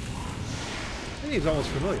 That name's almost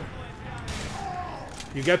familiar.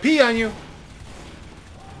 You got pee on you.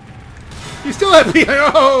 You still have pee on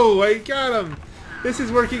you. Oh, I got him. This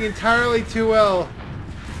is working entirely too well.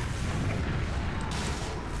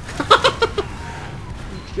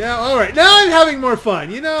 Yeah, alright. Now I'm having more fun.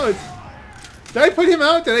 You know, it's... Did I put him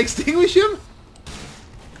out? Did I extinguish him?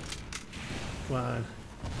 Come on.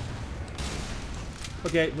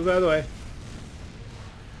 Okay, move out of the way.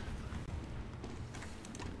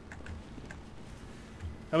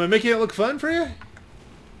 Am I making it look fun for you?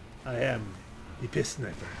 I am the piss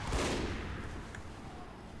sniper.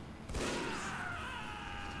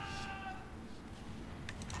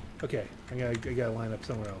 Okay, I gotta line up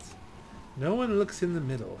somewhere else. No one looks in the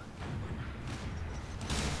middle.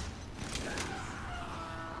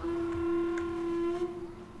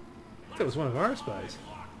 That was one of our spies.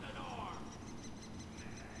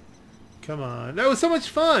 Come on. That was so much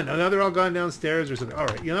fun. Oh, now they're all gone downstairs or something.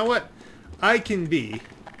 Alright, you know what? I can be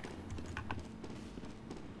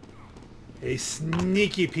a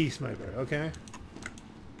sneaky pea sniper, okay?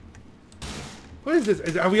 What is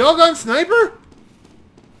this? Are we all gone sniper?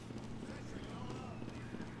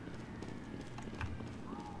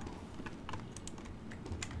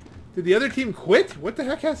 Did the other team quit? What the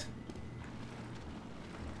heck has...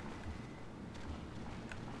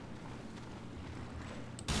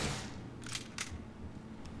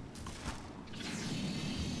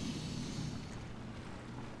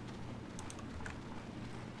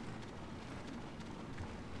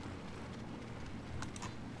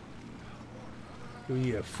 We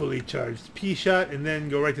need a fully charged pea shot and then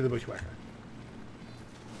go right to the bushwhacker.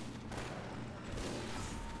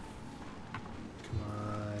 Come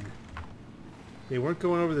on. They weren't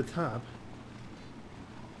going over the top.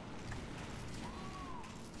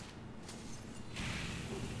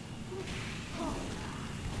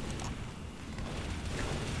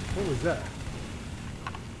 What was that?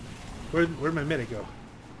 Where'd my medic go?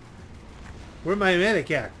 Where'd my medic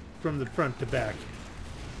at? From the front to back.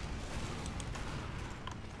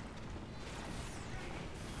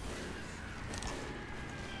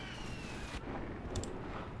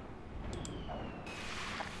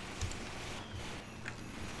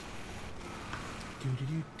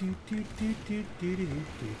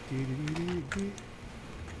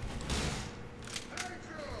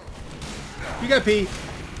 You got pee.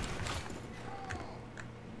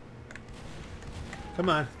 Come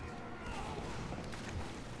on.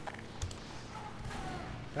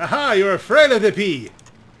 Aha! You're afraid of the pea.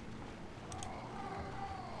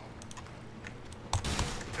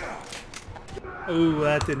 Oh,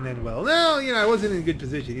 that didn't end well. No, you know, I wasn't in a good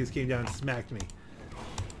position. He just came down and smacked me.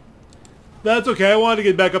 That's okay. I wanted to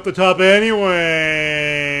get back up the top anyway.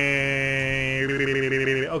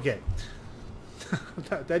 Okay.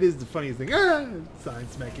 that is the funniest thing. Ah, sign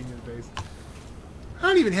smacking in the face. I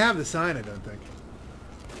don't even have the sign, I don't think.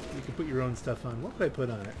 You can put your own stuff on. What would I put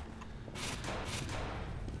on it?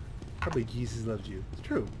 Probably Jesus loves you. It's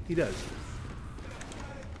true. He does.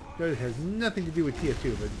 It has nothing to do with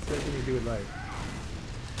TF2, but it's everything to do with life.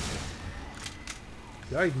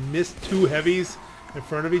 Did I miss two heavies in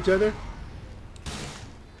front of each other?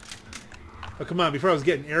 Oh, come on. Before I was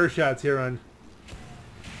getting air shots here on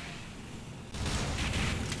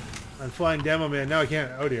Flying Demo Man. Now I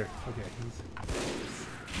can't. Oh, dear. Okay.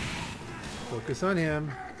 Focus on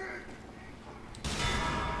him.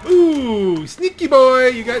 Ooh! Sneaky boy!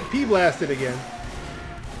 You got pea blasted again.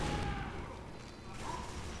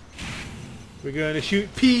 We're gonna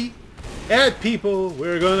shoot pee at people.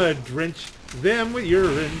 We're gonna drench them with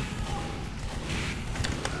urine.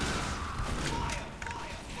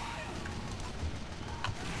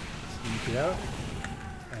 Sneak it out.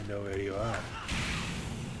 I know where you are.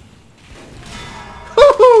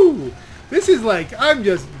 Woohoo! This is like, I'm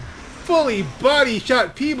just fully body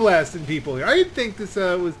shot pea blasting people here. I didn't think this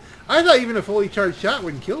was... I thought even a fully charged shot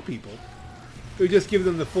wouldn't kill people. It would just give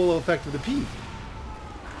them the full effect of the pea.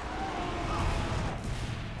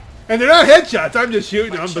 And they're not headshots. I'm just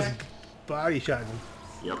shooting them. I'm just body shotting them.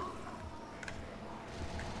 Yep.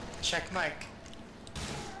 Check Mike.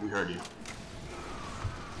 We heard you.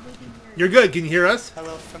 You're good. Can you hear us?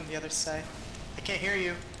 Hello from the other side. I can't hear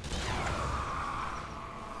you.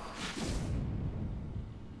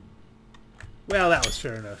 Well, that was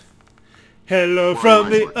fair enough. Hello from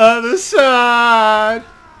the other side.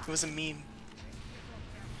 It was a meme.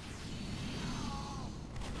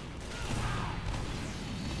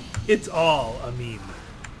 It's all a meme.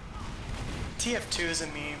 TF2 is a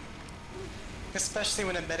meme. Especially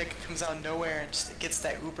when a medic comes out of nowhere and just gets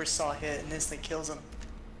that uber saw hit and instantly kills him.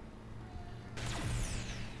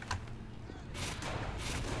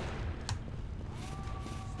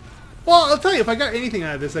 Well, I'll tell you, if I got anything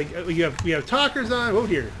out of this, like we have talkers on. Oh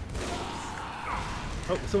dear.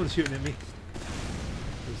 Oh, someone's shooting at me.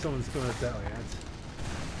 Someone's going up that way.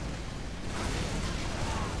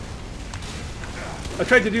 I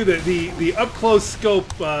tried to do the up close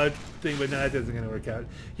scope thing, but no, that isn't going to work out.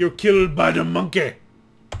 You're killed by the monkey.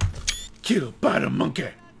 Killed by the monkey.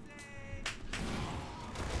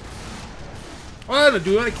 Well, I don't know,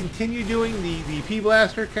 do we want to continue doing the P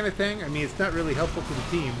blaster kind of thing? I mean, it's not really helpful to the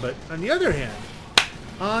team, but on the other hand,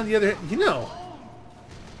 you know,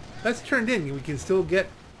 that's turned in. We can still get,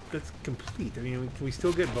 that's complete. I mean, can we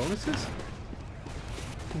still get bonuses?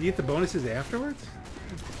 Can you get the bonuses afterwards?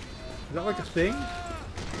 Is that like a thing?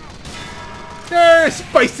 There,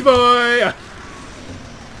 spicy boy! I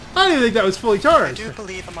don't even think that was fully charged. I do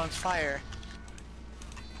believe I'm on fire.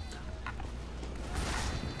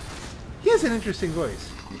 He has an interesting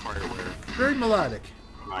voice. I'm fire aware. Very melodic.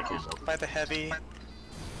 I can't help it. By the heavy.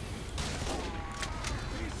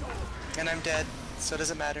 And I'm dead, so it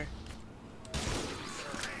doesn't matter.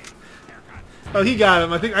 Oh, he got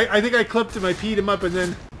him. I think I clipped him. I peed him up, and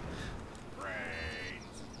then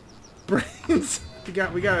brains. We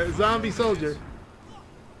got a zombie soldier.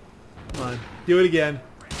 Come on, do it again,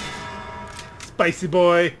 spicy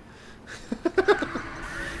boy.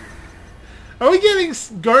 Are we getting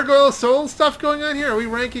gargoyle soul stuff going on here? Are we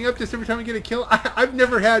ranking up just every time we get a kill? I've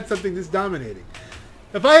never had something this dominating.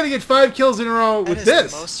 If I had to get 5 kills in a row with that this,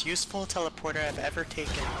 is the most useful teleporter I've ever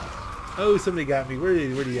taken. Oh, somebody got me. Where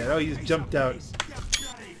did he at? Oh, he just jumped out.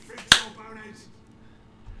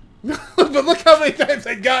 But look how many times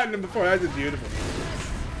I've gotten him before. That's just beautiful.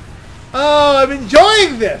 Oh, I'm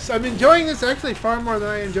enjoying this. I'm enjoying this actually far more than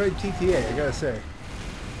I enjoyed GTA, I gotta say.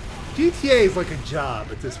 GTA is like a job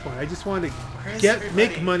at this point. I just want to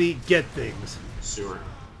make money, get things. Sewer.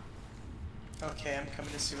 Okay, I'm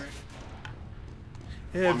coming to sewer.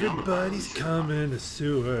 Everybody's coming to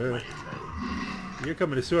sewer. You're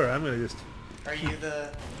coming to sewer. I'm gonna just... Are you the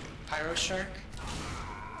pyro shark?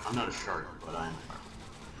 I'm not a shark, but I'm...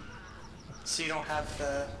 So you don't have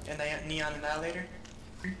the neon annihilator?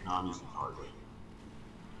 No, I'm using hardly.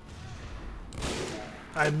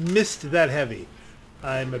 I missed that heavy.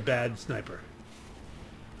 I'm a bad sniper.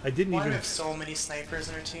 I didn't Why do even... we have so many snipers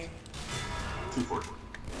on our team? 240.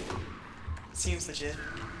 Seems legit.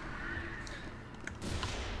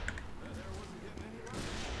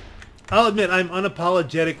 I'll admit I'm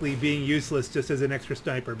unapologetically being useless just as an extra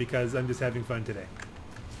sniper because I'm just having fun today.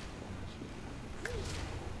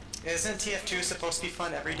 Isn't TF2 supposed to be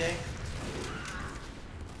fun every day?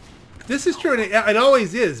 This is true, and it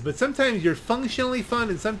always is. But sometimes you're functionally fun,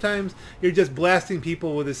 and sometimes you're just blasting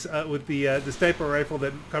people with this with the sniper rifle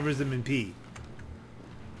that covers them in pee.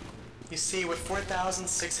 You see, with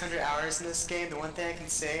 4,600 hours in this game, the one thing I can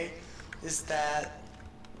say is that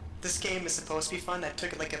this game is supposed to be fun. I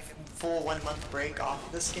took like a full 1 month break off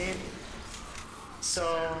of this game,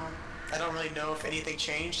 so I don't really know if anything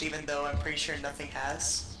changed, even though I'm pretty sure nothing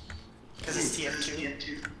has, because it's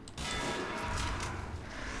TF2.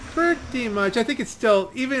 Pretty much. I think it's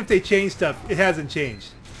still, even if they change stuff, it hasn't changed.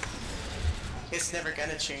 It's never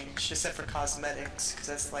gonna change, except for cosmetics, because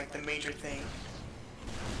that's like the major thing.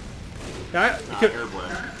 I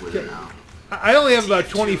only have about TF2,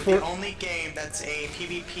 24... the only game that's a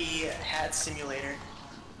PvP hat simulator.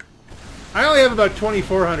 I only have about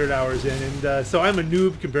 2,400 hours in, and so I'm a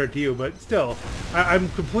noob compared to you, but still, I'm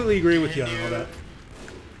completely agree with you on all that.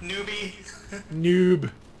 Newbie.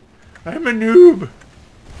 Noob. I'm a noob.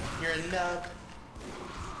 You're a nub.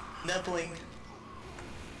 Nubbling.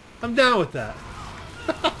 I'm down with that.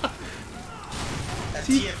 A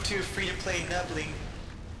TF2 free-to-play nubbling.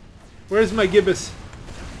 Where's my Gibbus?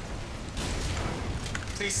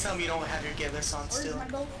 Please tell me you don't have your Gibbus on still.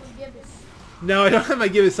 No, I don't have my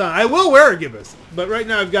Gibbus on. I will wear a Gibbus, but right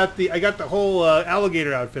now I got the whole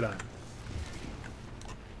alligator outfit on.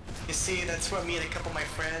 You see, that's what me and a couple of my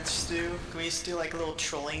friends do. We used to do like a little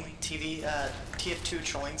trolling TF2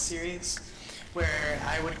 trolling series, where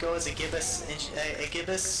I would go as a Gibbus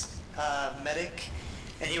medic,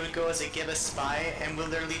 and he would go as a Gibbus spy, and we'll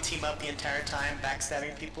literally team up the entire time,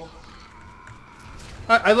 backstabbing people.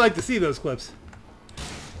 I'd like to see those clips.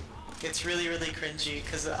 It's really, really cringy,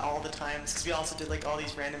 because all the times, because we also did like all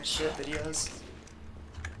these random shit videos.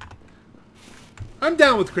 I'm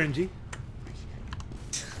down with cringy.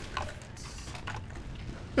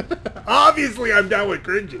 Obviously, I'm down with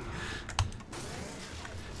cringy.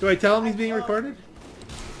 Do I tell him he's being recorded?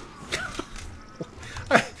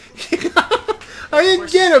 I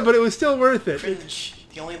didn't get it, but it was still worth it. Cringe,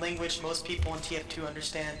 the only language most people in TF2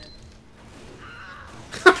 understand.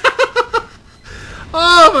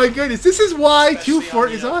 Oh my goodness, this is why Especially 2 Fort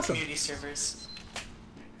on, is awesome. Community servers.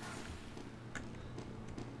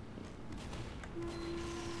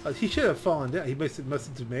 He should have fallen down. He must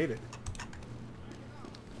have made it.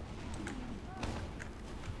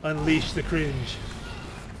 Unleash the cringe.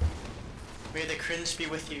 May the cringe be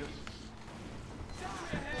with you.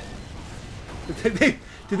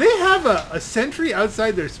 Do they have a sentry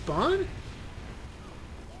outside their spawn?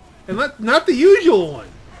 And not the usual one.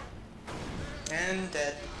 And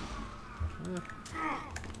dead.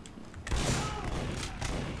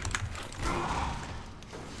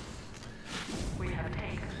 We have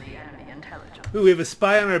taken the enemy intelligence. Ooh, we have a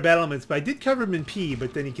spy on our battlements, but I did cover him in P,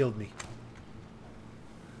 but then he killed me.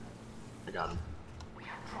 I got him. We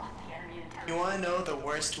have brought the enemy intelligence. You want to know the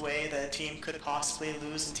worst way that a team could possibly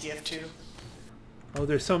lose in TF2? Oh,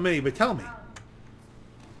 there's so many, but tell me.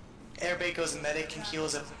 Everybody goes medic and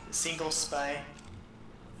heals a single spy.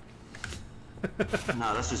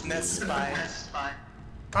 No, that's just And that spy.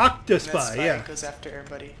 Octospy, yeah. Goes after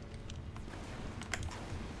everybody.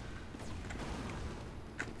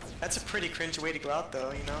 That's a pretty cringe way to go out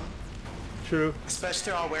though, you know? True.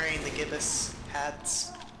 Especially they're all wearing the Gibbus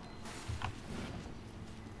hats.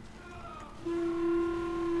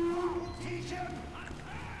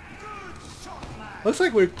 Looks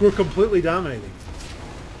like we're completely dominating.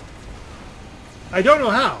 I don't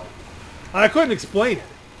know how. I couldn't explain it.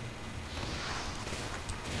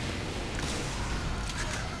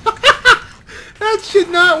 That should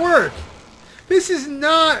not work. This is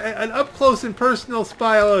not an up-close and personal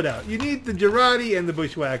spy loadout. You need the Girardi and the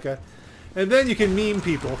Bushwhacker, and then you can meme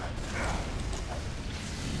people.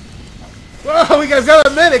 Whoa, we got a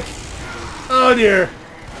medic! Oh dear.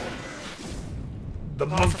 The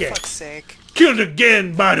monkey. For fuck's sake. Killed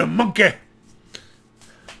again by the monkey.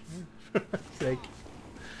 For fuck's sake.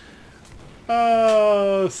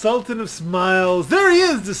 Oh, Sultan of Smiles. There he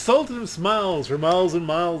is, the Sultan of Smiles for miles and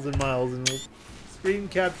miles and miles. And we'll screen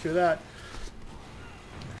capture that.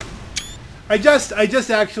 I just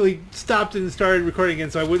actually stopped and started recording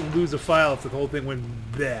again so I wouldn't lose a file if the whole thing went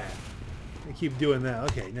bad. I keep doing that.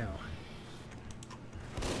 Okay, now.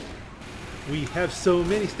 We have so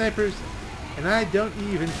many snipers, and I don't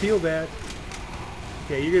even feel bad.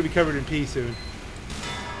 Okay, you're going to be covered in pee soon.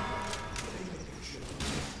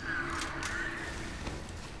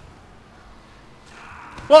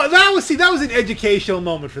 Well, that was an educational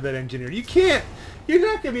moment for that engineer. You're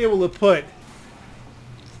not going to be able to put...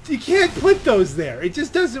 You can't put those there. It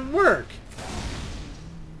just doesn't work.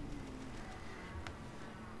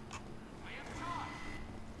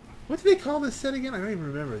 What do they call this set again? I don't even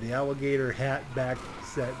remember. The alligator hat back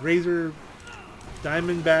set. Razor...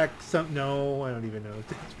 Diamond back... No, I don't even know.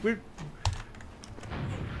 It's weird.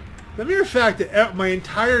 The mere fact that my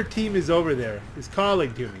entire team is over there is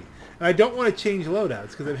calling to me. And I don't want to change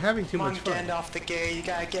loadouts because I'm having too much fun. Come on, Gandalf the Gay. You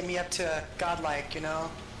gotta get me up to godlike, you know?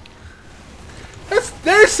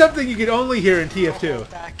 There's something you can only hear in TF2. Don't hold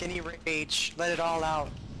back any rage. Let it all out.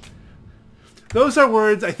 Those are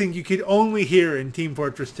words I think you could only hear in Team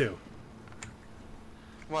Fortress 2.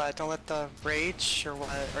 What? Don't let the rage, or what?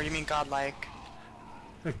 Or you mean godlike?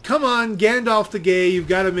 Come on, Gandalf the Gay, you've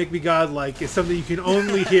got to make me godlike. It's something you can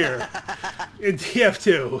only hear in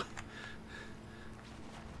TF2.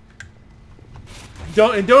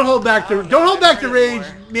 Don't hold back the rage.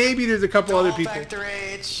 Anymore. Maybe there's a couple other people. Don't hold back the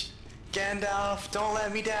rage. Gandalf, don't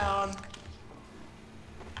let me down.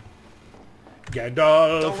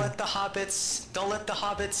 Gandalf. Don't let the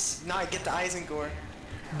hobbits not get the Isengor.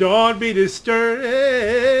 Don't be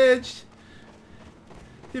discouraged.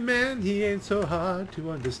 The man, he ain't so hard to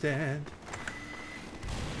understand.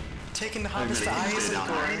 Taking the hardest to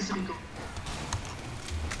eyes and going.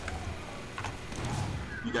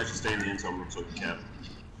 You guys should stay in the intel room so you can cap.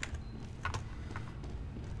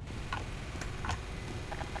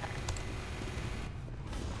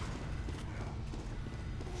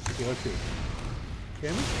 Okay, let's see.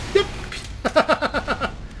 Can we? Yep!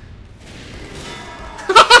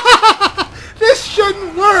 This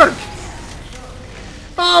shouldn't work!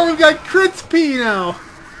 Oh, we've got crits P now!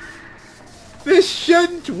 This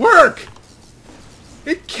shouldn't work!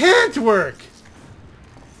 It can't work!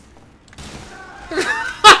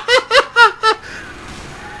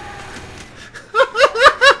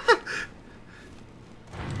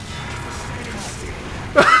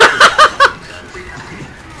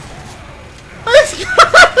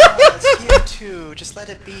 It's here too. Just let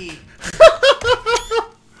it be.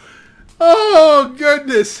 Oh,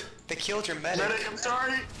 goodness! They killed your medic. Medic, I'm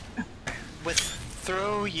sorry! With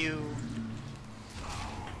throw you.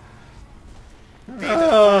 May the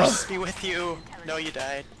Oh. force be with you. No, you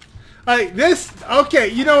died. Okay,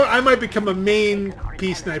 you know what? I might become a main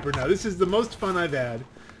P sniper now. This is the most fun I've had.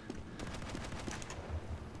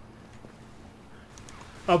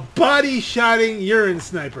 A body-shotting urine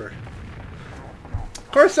sniper.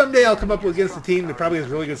 Of course, someday I'll come up against a team that probably has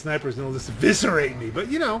really good snipers and they'll just eviscerate me.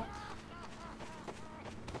 But, you know.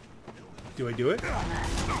 Do I do it?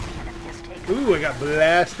 Ooh, I got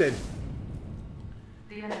blasted.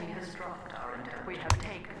 The enemy has dropped our intel. We have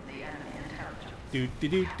taken the enemy intelligence. Do.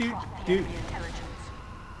 Enemy intelligence.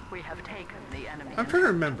 We have taken the enemy. I'm trying to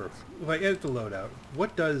remember. If I edit the loadout,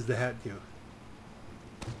 what does the hat do?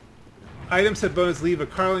 Item set bonus, leave a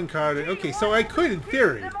calling card. Okay, so I could, in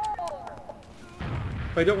theory.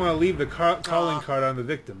 If I don't want to leave the calling card on the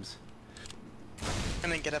victims. I'm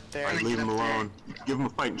gonna get up there. Alright, leave him alone. Give him a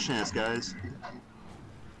fighting chance, guys.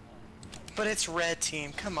 But it's red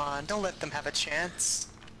team. Come on, don't let them have a chance.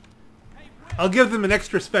 I'll give them an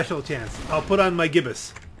extra special chance. I'll put on my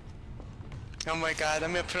Gibbus. Oh my god,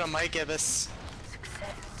 I'm gonna put on my Gibbus.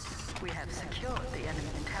 Success. We have secured the enemy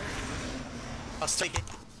intelligence. I'll still get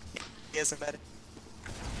he isn't bad.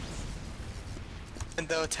 And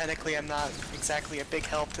though technically I'm not exactly a big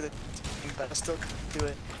help to the team, but I'll still do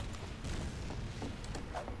it.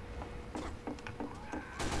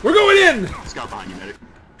 We're going in! Scout behind you, medic.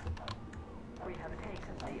 We have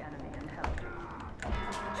taken the enemy intelligence.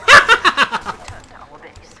 Return to our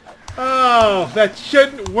base. Oh, that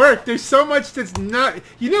shouldn't work. There's so much that's not...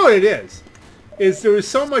 You know what it is? There was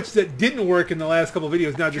so much that didn't work in the last couple of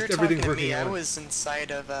videos. Now just You're everything's talking to working. me. I at once. was inside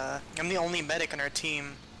of, I'm the only medic on our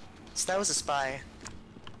team. So that was a spy.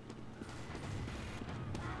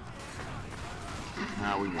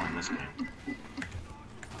 Nah, we won this game.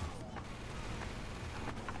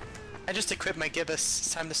 I just equipped my Gibbus.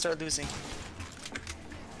 It's time to start losing.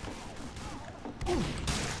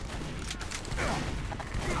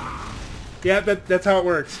 Yeah, that's how it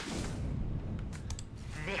works.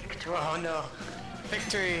 Victory. Oh no.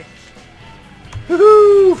 Victory.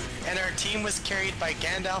 Woohoo! And our team was carried by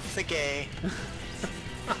Gandalf the Gay.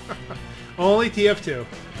 Only TF2.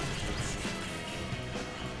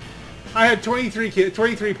 I had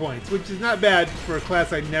 23 points, which is not bad for a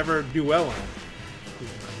class I never do well on. It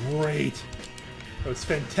was great. That was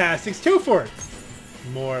fantastic. It's 2 for it.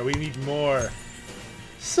 More. We need more.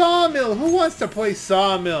 Sawmill. Who wants to play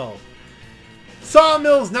Sawmill?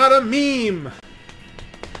 Sawmill's not a meme.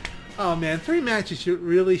 Oh man, 3 matches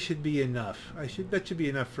should be enough. That should be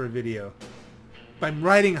enough for a video. But I'm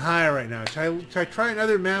riding high right now. Should I try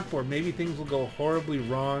another map, or maybe things will go horribly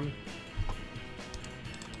wrong?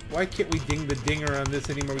 Why can't we ding the dinger on this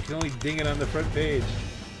anymore? We can only ding it on the front page.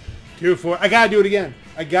 2 4. I gotta do it again.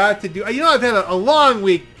 I got to do. You know, I've had a long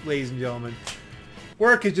week, ladies and gentlemen.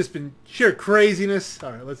 Work has just been sheer craziness.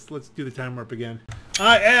 All right, let's do the time warp again.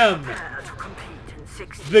 I am Prepare to compete in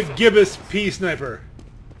 60 the seconds. Gibbus P sniper.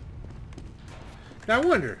 Now I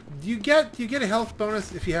wonder, do you get a health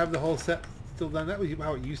bonus if you have the whole set still done? That was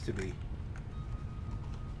how it used to be.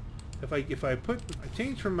 If I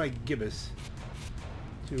change from my Gibbus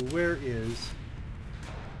to where is?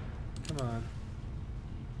 Come on.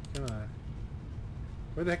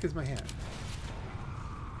 Where the heck is my hand?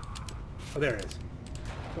 Oh, there it is.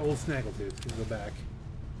 The old Snaggletooth. Can go back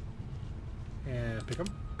and pick them.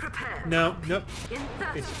 Prepare. No, nope. In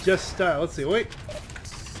 30 It's just style. Let's see. Wait.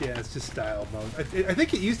 Yeah, it's just style mode. I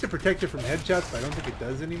think it used to protect it from headshots, but I don't think it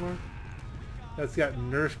does anymore. That's got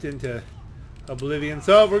nerfed into oblivion.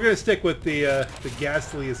 So we're gonna stick with the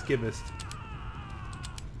ghastliest Gibbus.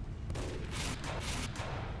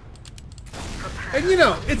 Prepare And you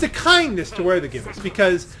know, it's a kindness to wear the Gibbus,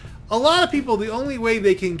 because a lot of people, the only way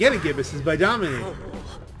they can get a Gibbus is by dominating.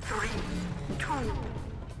 3, 2, 1.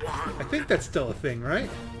 I think that's still a thing, right?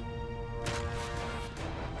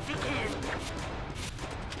 Begin.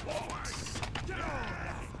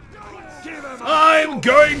 I'm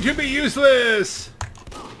going to be useless!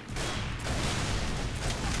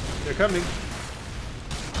 They're coming.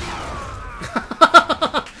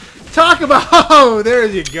 Talk about... Oh, there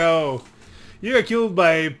you go. You got killed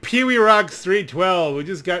by Pee Wee Rocks 312. We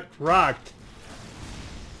just got rocked.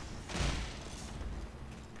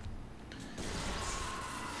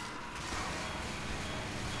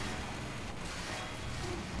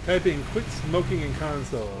 Typing quit smoking in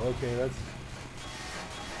console. Okay, that's... Is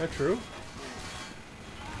that true?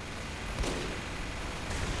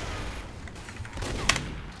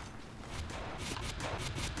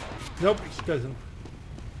 Nope, it doesn't.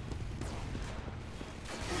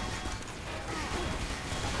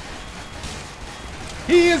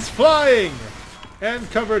 He is flying! And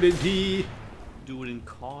covered in pee. Do it in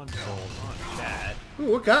console, not chat.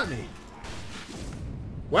 Ooh, what got me?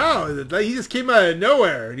 Wow, he just came out of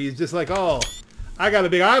nowhere and he's just like, oh, I got a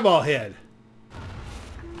big eyeball head.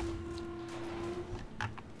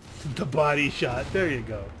 The body shot. There you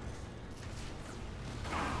go.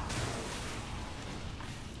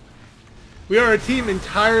 We are a team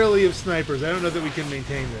entirely of snipers. I don't know that we can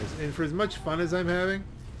maintain this. And for as much fun as I'm having...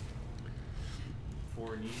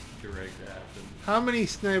 How many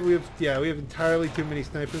snipers? We have, yeah, we have entirely too many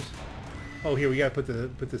snipers. Oh, here, we gotta put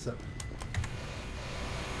this up.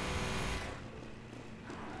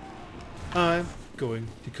 I'm going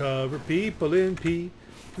to cover people in P.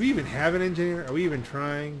 Do we even have an engineer? Are we even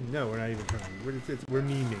trying? No, we're not even trying. We're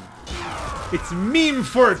memeing. It's meme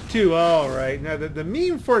fort too. All right. Now the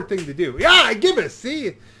meme fort thing to do. Yeah, Gibbus.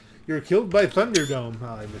 See, you're killed by Thunderdome. Oh,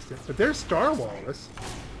 I missed it. But there's Star Walrus.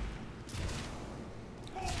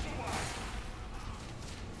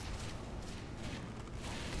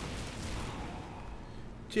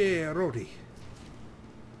 Jerody.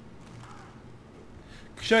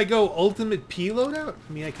 Should I go ultimate P loadout?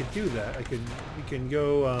 I mean, I could do that. We can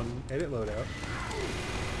go edit loadout.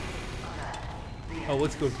 Oh,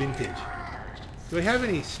 let's go vintage. Do I have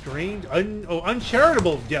any strange?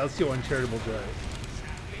 Uncharitable. Yeah, let's go uncharitable drive.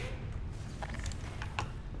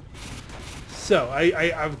 So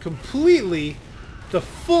I'm completely the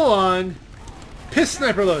full-on piss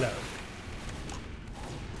sniper loadout.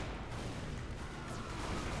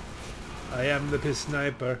 I am the piss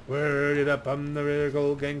sniper. Word it up, I'm the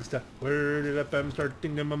lyrical gangsta. Word it up, I'm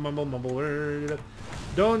starting to mumble. Word it up.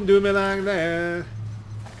 Don't do me like that.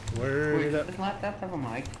 Word it up. Does laptop have a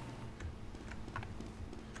mic?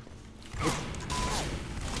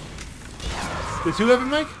 Does who have a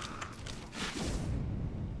mic?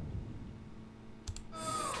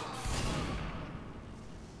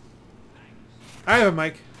 I have a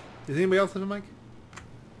mic. Does anybody else have a mic?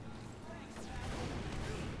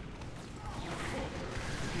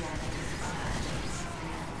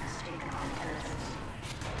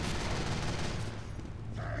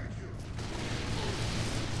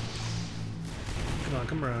 Come on,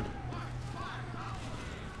 come around.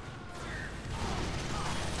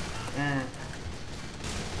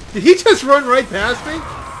 Did he just run right past me?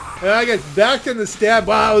 And I got backed in the stab.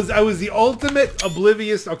 Wow, I was the ultimate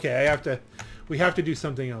oblivious. Okay, we have to do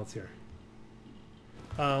something else here.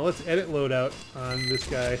 Let's edit loadout on this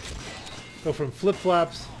guy. Go from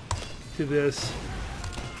flip-flops to this.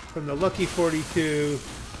 From the Lucky 42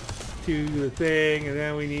 to the thing, and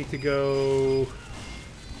then we need to go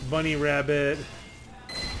bunny rabbit.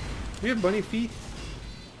 Do we have bunny feet?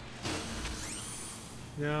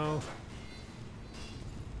 No.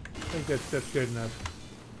 I think that's good enough.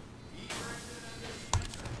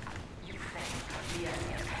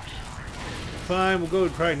 Fine, we'll go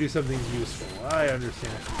try and do something useful. I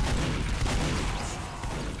understand.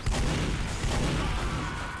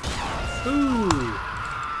 Ooh.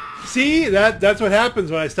 See? That's what happens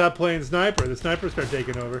when I stop playing sniper. The snipers start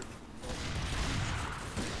taking over.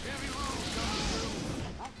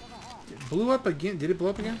 It blew up again. Did it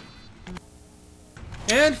blow up again?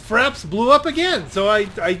 And Fraps blew up again. So I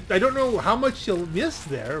don't know how much you'll miss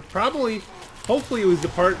there. Probably, hopefully it was the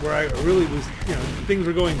part where I really was, you know, things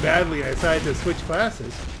were going badly and I decided to switch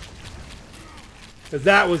classes. Because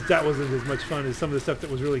that wasn't as much fun as some of the stuff that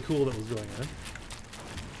was really cool that was going on.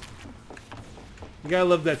 You gotta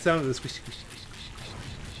love that sound of the squish, squish, squish, squish,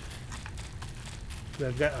 squish.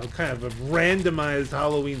 I've got a kind of a randomized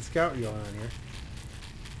Halloween scout going on here.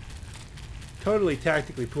 Totally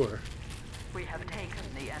tactically poor. We have taken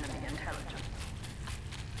the enemy intelligence.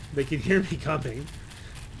 They can hear me coming.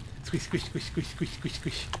 Squish, squish, squish, squish, squish, squish,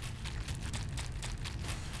 squish.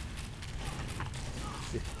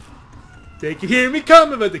 They can hear me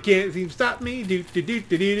coming, but they can't seem to stop me. Do do do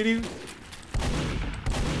do do do.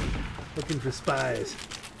 Looking for spies.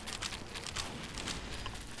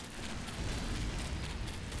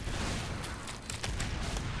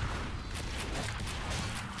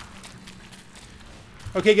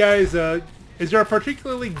 Okay, guys. Is there a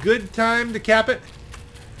particularly good time to cap it?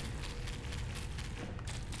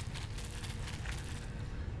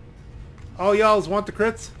 All y'alls want the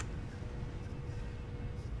crits?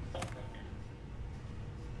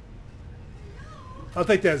 I'll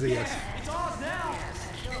take that as a yes. It's ours now.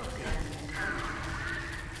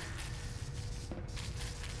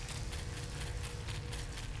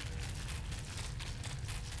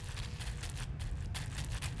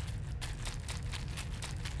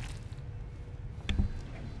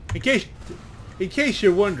 In case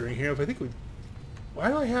you're wondering here, if I think we, why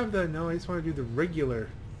do I have the? No, I just want to do the regular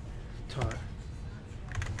taunt.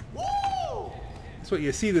 Woo! That's what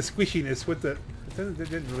you see, the squishiness with the. It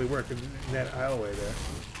didn't really work in that aisleway there.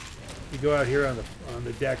 You go out here on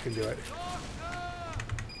the deck and do it.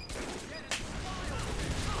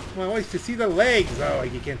 Come on, wait to see the legs. Oh,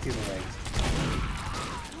 you can't see the legs.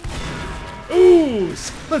 Ooh,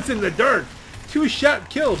 splits in the dark. 2-shot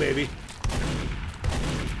kill, baby.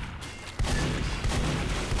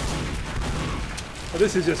 Oh,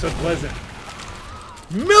 this is just unpleasant.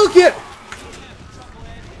 Milk it!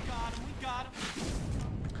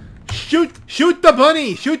 Shoot the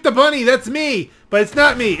bunny! Shoot the bunny! That's me! But it's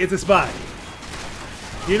not me, it's a spy.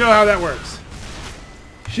 You know how that works.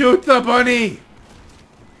 Shoot the bunny!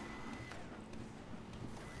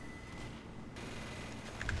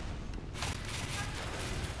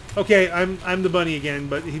 Okay, I'm the bunny again,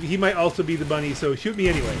 but he might also be the bunny, so shoot me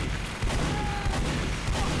anyway.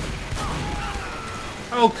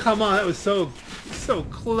 Oh, come on, that was so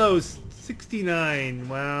close. 69,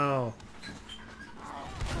 wow.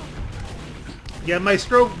 Yeah, my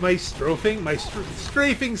strafing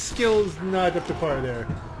skills not up to par there,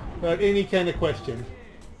 without any kind of question.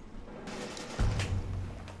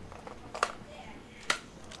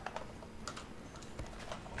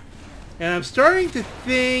 And I'm starting to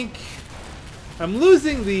think I'm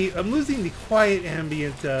losing the quiet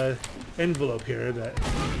ambient envelope here that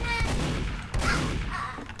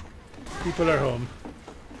people are home.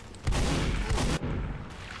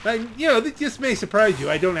 But, you know, this may surprise you.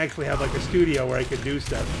 I don't actually have like a studio where I can do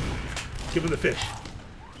stuff. Give him the fish.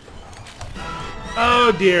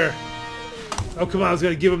 Oh dear. Oh come on, I was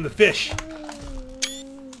gonna give him the fish.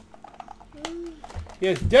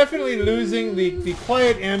 Yes, definitely losing the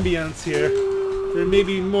quiet ambience here. There may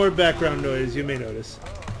be more background noise, you may notice.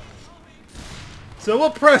 So we'll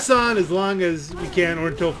press on as long as we can, or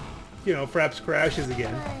until, you know, perhaps crashes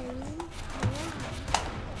again.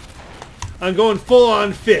 I'm going full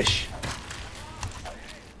on fish.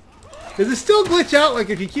 Does it still glitch out? Like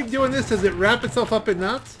if you keep doing this, does it wrap itself up in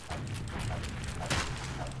knots?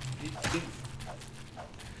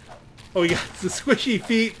 Oh, we got the squishy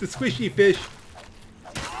feet, the squishy fish.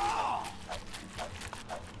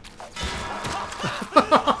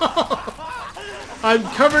 I'm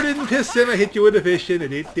covered in piston. I hit you with a fish. Does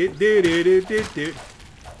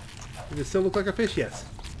it still look like a fish? Yes.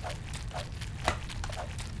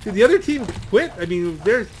 Did the other team quit? I mean, if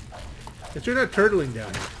they're not turtling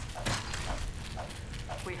down here.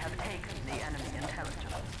 We have taken the enemy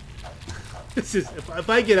intelligence. This is if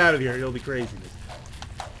I get out of here, it'll be craziness.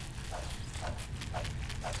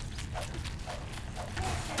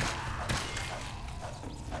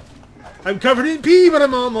 I'm covered in pee, but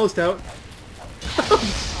I'm almost out.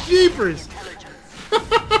 Jeepers!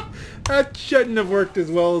 That shouldn't have worked as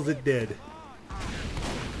well as it did.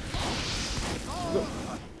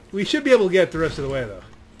 We should be able to get the rest of the way, though.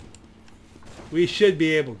 We should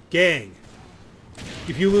be able. Gang!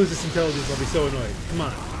 If you lose this intelligence, I'll be so annoyed. Come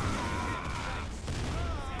on.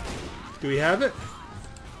 Do we have it?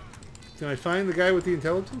 Can I find the guy with the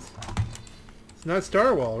intelligence? It's not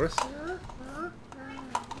Star Walrus.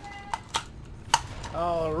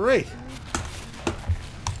 Alright.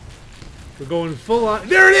 We're going full on.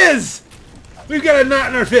 There it is! We've got a knot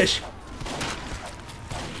in our fish.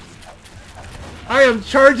 I am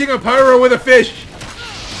charging a pyro with a fish.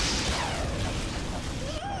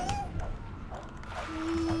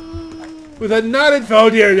 With a knotted foe. Oh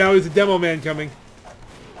dear, now is a demo man coming.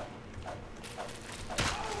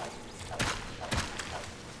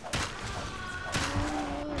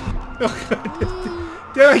 Oh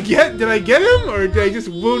god. Did I get him, or did I just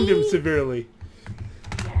wound him severely?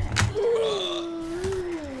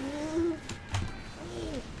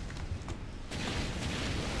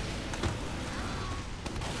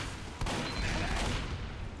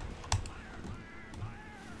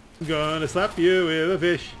 I'm gonna slap you with a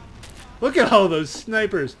fish. Look at all those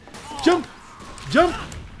snipers. Jump! Jump!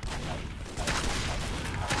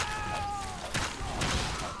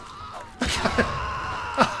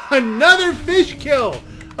 Another fish kill!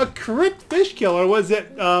 A crit fish kill, or was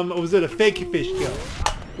it a fake fish kill?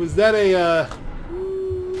 Was that a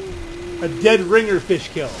dead ringer fish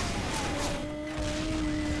kill?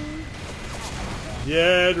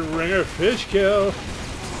 Dead ringer fish kill.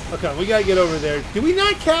 Okay, we gotta get over there. Did we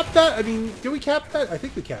not cap that? I mean, did we cap that? I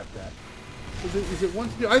think we capped that. Is it one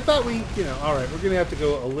to do? I thought we, you know, alright, we're gonna have to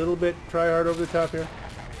go a little bit try hard over the top here.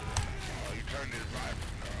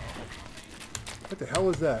 What the hell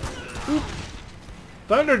was that? Oop.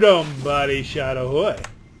 Thunderdome body shot, ahoy.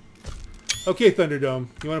 Okay, Thunderdome,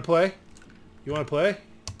 you wanna play? You wanna play?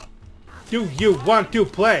 Do you want to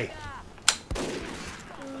play?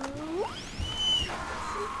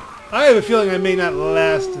 I have a feeling I may not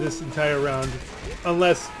last this entire round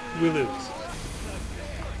unless we lose.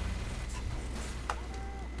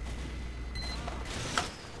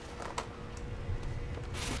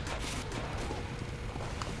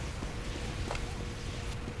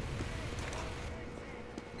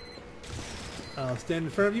 I'll stand in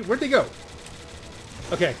front of you. Where'd they go?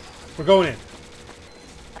 Okay, we're going in.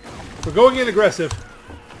 We're going in aggressive.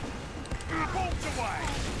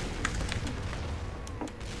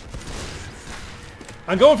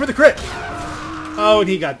 I'm going for the crit! Oh, and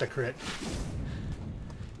he got the crit.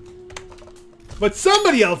 But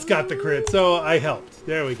somebody else got the crit, so I helped.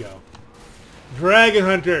 There we go. Dragon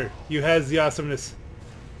Hunter, you has the awesomeness.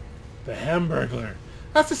 The Hamburglar.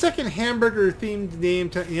 That's the second hamburger-themed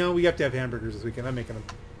name. You know, we have to have hamburgers this weekend. I'm making them.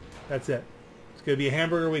 That's it. It's going to be a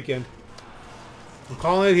hamburger weekend. I'm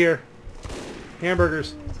calling it here.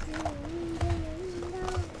 Hamburgers.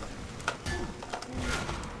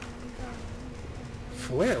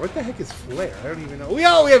 Flare? What the heck is flare? I don't even know. We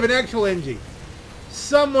have an actual NG.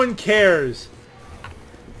 Someone cares.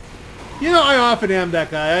 You know, I often am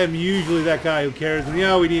that guy. I am usually that guy who cares. And, you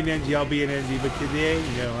know, we need an NG. I'll be an NG. But today,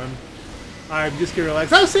 you know, I'm just going to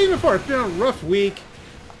relax. I was saying before, it's been a rough week.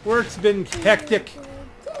 Work's been hectic.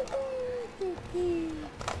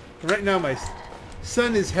 Right now, my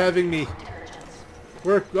son is having me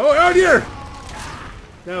work. Oh, out here!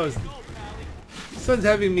 That was... Son's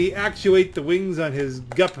having me actuate the wings on his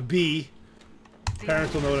Gup B.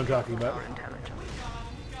 Parents will know what I'm talking about.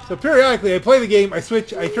 So periodically, I play the game, I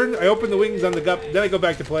switch, I open the wings on the Gup, then I go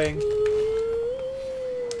back to playing.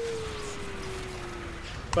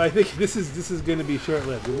 But I think this is going to be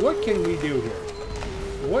short-lived. What can we do here?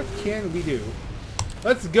 What can we do?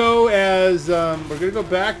 Let's go as we're going to go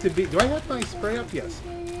back to B. Do I have my spray up? Yes.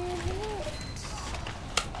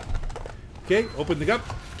 Okay, open the Gup,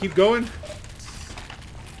 keep going.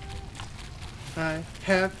 I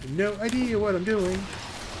have no idea what I'm doing.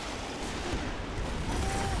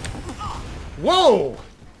 Whoa!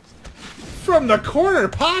 From the corner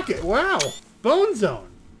pocket! Wow! Bone Zone!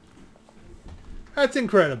 That's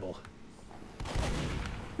incredible.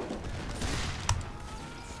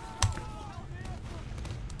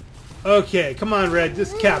 Okay, come on, Red.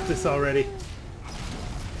 Just cap this already.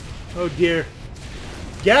 Oh, dear.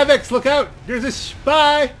 Gavex, look out! There's a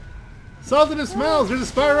spy! Salted and smells! There's a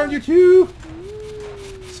spy around you, too!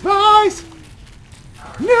 Spies!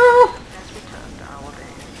 No!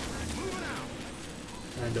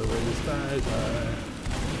 And over the spies are.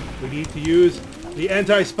 We need to use the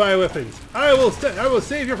anti-spy weapons. I will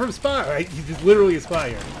save you from spy. Right? He's literally a spy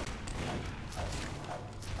here.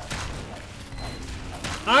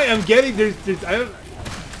 I am getting I don't.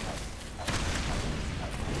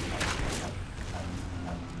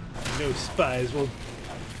 No spies will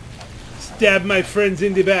stab my friends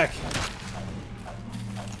in the back.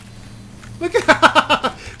 Look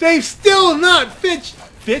at they've still not fixed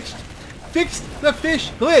the fish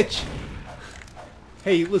glitch.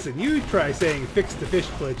 Hey, listen, you try saying fix the fish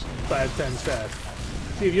glitch 5 times fast.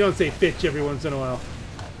 See if you don't say fitch every once in a while.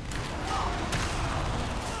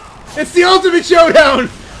 It's the ultimate showdown!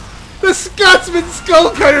 The Scotsman Skull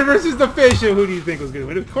Cutter versus the fish. And who do you think was going to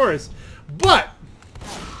win? Of course. But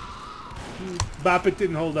Bop It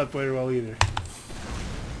didn't hold up very well either.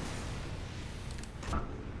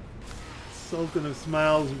 Sultan of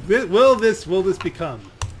Smiles. Will this become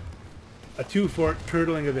a 2-fort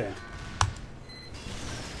turtling event?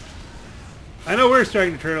 I know we're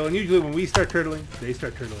starting to turtle, and usually when we start turtling, they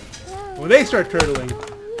start turtling. When they start turtling,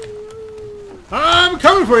 I'm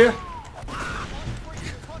coming for you!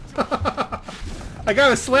 I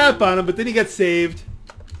got a slap on him, but then he got saved.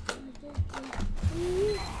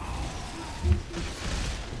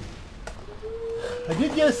 I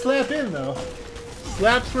did get a slap in, though.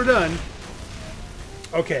 Slaps were done.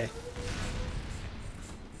 Okay.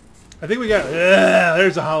 I think we got...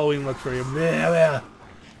 there's a Halloween look for you.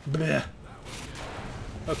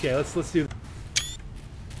 Okay, let's do...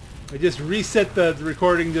 I just reset the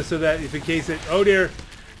recording just so that if in case it... Oh dear.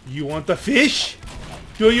 You want the fish?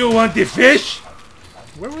 Do you want the fish?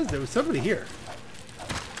 Where was there? There was somebody here.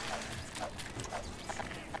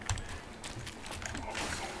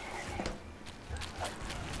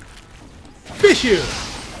 Fish you!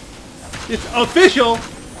 It's official!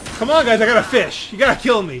 Come on guys, I got a fish. You gotta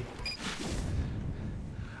kill me.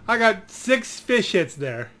 I got 6 fish hits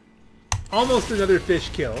there. Almost another fish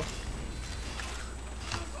kill.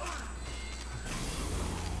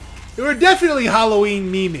 We're definitely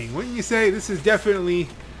Halloween meming. Wouldn't you say? This is definitely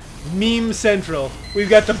meme central. We've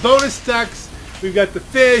got the bonus stacks. We've got the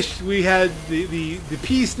fish. We had the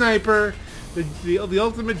pea sniper. The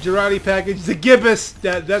ultimate Girardi package. The Gibbus.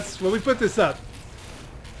 That's when we put this up.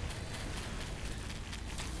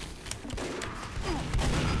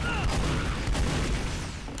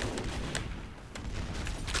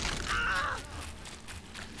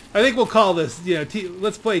 I think we'll call this, you know,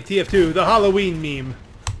 let's play TF2, the Halloween meme.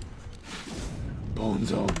 Bone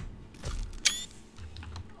Zone.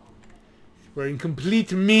 We're in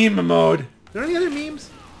complete meme mode. Are there any other memes?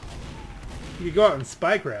 You could go out and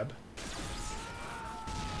spy crab.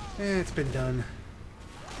 It's been done.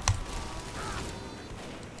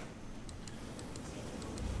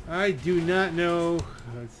 I do not know.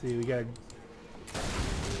 Let's see, we got...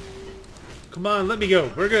 Come on, let me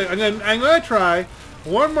go. We're gonna, I'm gonna try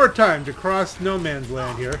one more time to cross no man's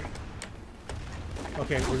land here.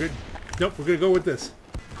 Okay, we're good. Nope, we're gonna go with this.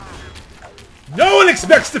 No one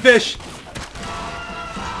expects to fish!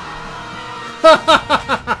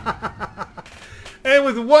 And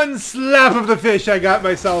with one slap of the fish, I got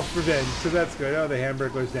myself revenge. So that's good. Oh, the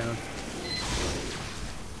hamburger's down.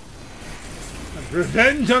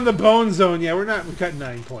 Revenge on the Bone Zone. Yeah, we're cutting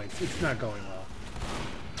 9 points. It's not going well.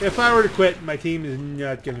 If I were to quit, my team is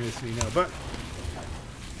not going to miss me, no. But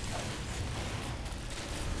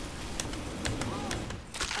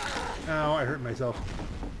ow, I hurt myself.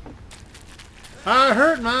 I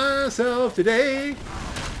hurt myself today.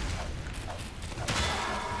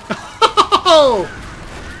 Oh!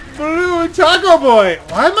 Blue Taco Boy!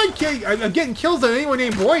 Why am I killing? I'm getting kills on anyone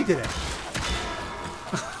named Boy today.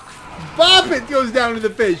 Bop it goes down to the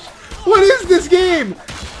fish. What is this game?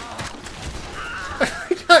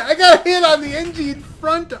 I got hit on the engine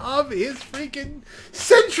front of his freaking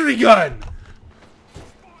sentry gun.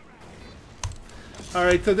 All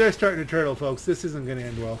right, so they're starting to turtle, folks. This isn't going to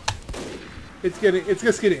end well. It's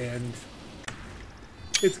just going to end.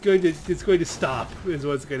 It's going to stop is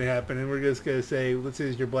what's going to happen, and we're just going to say, "Let's say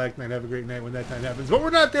it's your Black Knight. Have a great night" when that time happens. But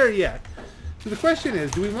we're not there yet. So the question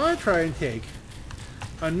is, do we want to try and take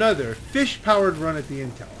another fish-powered run at the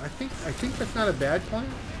Intel? I think that's not a bad plan.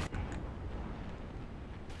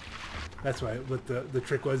 That's why what the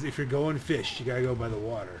trick was. If you're going fish, you gotta go by the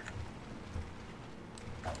water.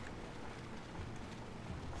 Is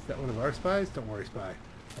that one of our spies? Don't worry, spy.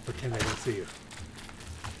 I'll pretend I don't see you.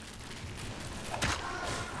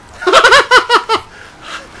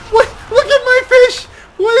 What? Look at my fish!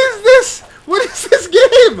 What is this? What is this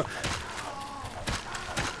game?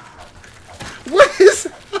 What is...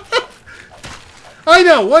 I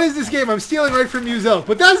know, what is this game? I'm stealing right from Muzelk,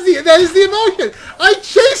 but that is the emotion! I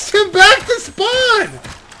chased him back to spawn!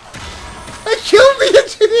 I killed the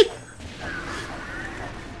engineer!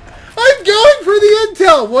 I'm going for the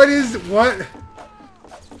intel! What?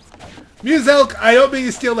 Muzelk, I don't mean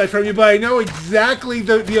to steal that from you, but I know exactly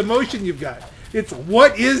the emotion you've got. It's,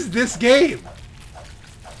 what is this game? We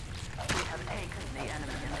have taken the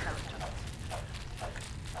enemy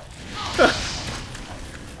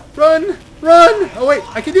intelligence. Run! Run! Oh wait,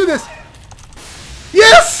 I can do this!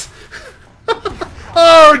 Yes!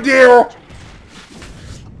 Oh dear!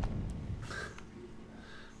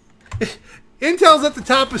 Intel's at the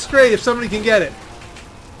top of straight if somebody can get it.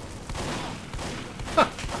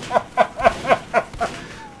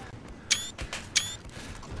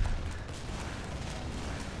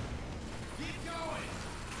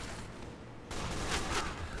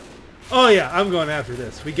 Oh yeah, I'm going after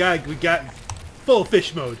this. We got full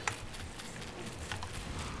fish mode.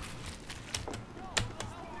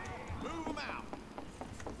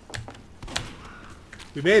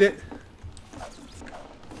 We made it.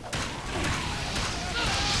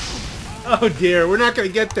 Oh dear, we're not going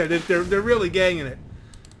to get there. They're really ganging it.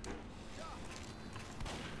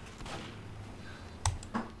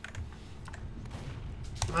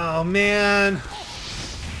 Oh man.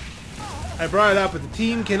 I brought it up, but the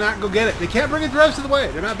team cannot go get it. They can't bring it the rest of the way.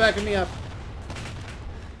 They're not backing me up.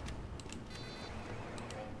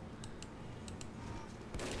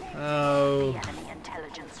 Oh. The enemy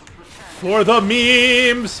intelligence return. For the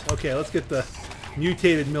memes! Okay, let's get the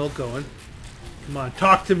mutated milk going. Come on,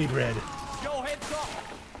 talk to me, bread.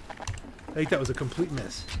 I think that was a complete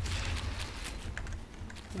miss.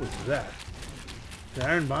 What was that? The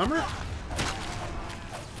Iron Bomber?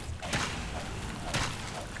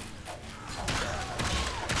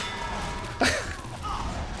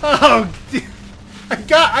 Oh, dude.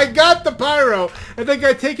 I got the pyro, and then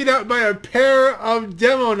got taken out by a pair of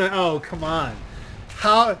demo. Oh, come on!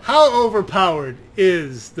 How overpowered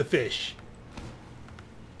is the fish?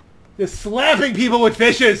 Just slapping people with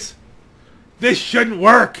fishes. This shouldn't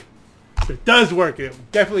work. It does work. It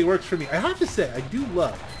definitely works for me. I have to say, I do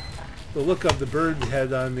love the look of the bird's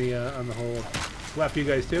head on the whole. Slap you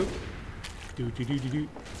guys too. Do.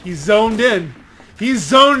 He's zoned in. He's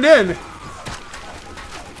zoned in.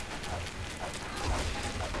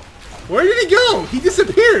 Where did he go? He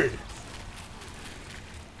disappeared.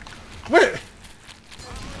 What?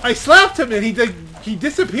 I slapped him and he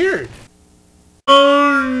disappeared.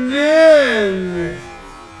 Zoned in.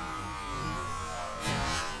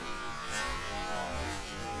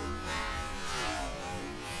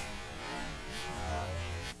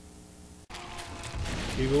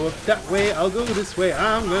 You go up that way, I'll go this way.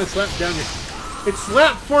 I'm gonna slap down your... It's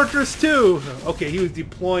Slap Fortress 2! Okay, he was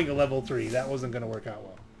deploying a level 3. That wasn't gonna work out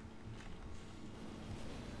well.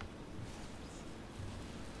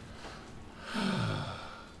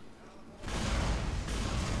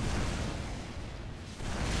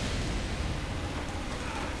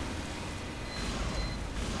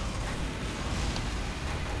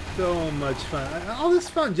 So much fun. All this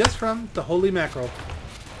fun just from the Holy Mackerel.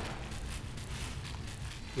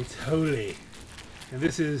 It's holy. And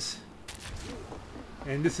this is,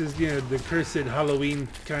 you know, the cursed Halloween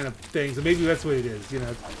kind of thing. So maybe that's what it is, you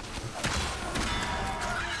know.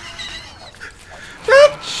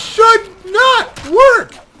 That should not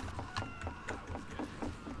work!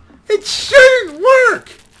 It shouldn't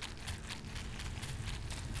work!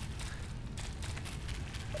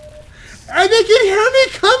 And they can hear me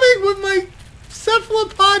coming with my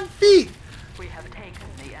cephalopod feet! We have taken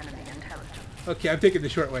the enemy intelligence. Okay, I'm taking the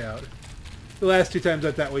short way out. The last 2 times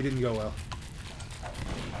out that way didn't go well.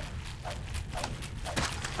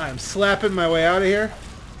 I'm slapping my way out of here.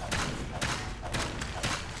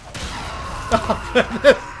 Oh,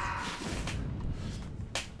 goodness.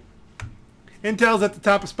 Intel's at the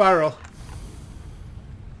top of Spiral.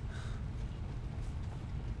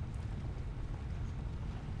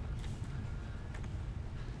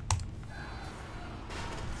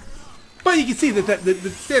 But you can see that the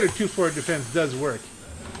standard 2-4 defense does work.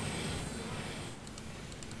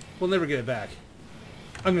 We'll never get it back.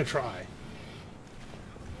 I'm going to try.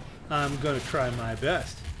 I'm going to try my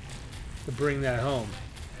best to bring that home.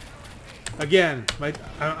 Again,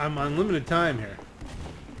 I'm on limited time here.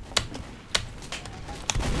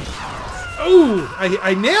 Oh!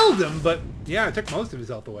 I nailed him, but yeah, I took most of his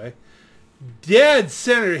health away. Dead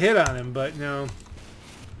center hit on him, but no.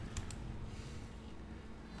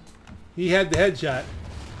 He had the headshot.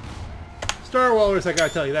 Star Walrus, I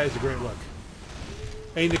gotta tell you, that is a great look.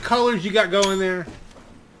 I mean, the colors you got going there,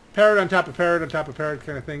 parrot on top of parrot on top of parrot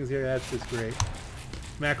kind of things here, that's just great.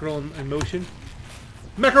 Mackerel in motion.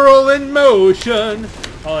 Mackerel in motion!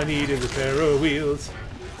 All I need is a pair of wheels.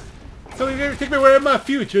 So take me where my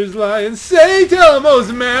futures lie and say,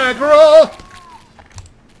 Telmo's Mackerel!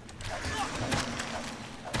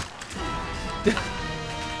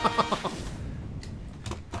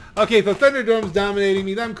 Okay, so Thunderdorm's dominating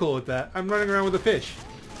me. I'm cool with that. I'm running around with a fish.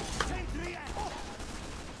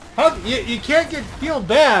 You can't feel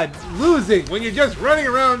bad losing when you're just running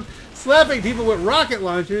around slapping people with rocket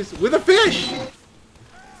launchers with a fish.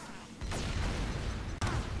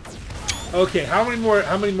 Okay, how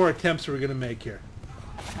many more attempts are we gonna make here?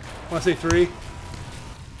 I want to say 3.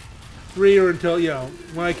 3 or until, you know,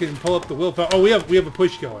 when I can pull up the willpower. Oh, we have a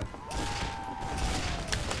push going.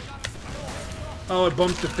 Oh, it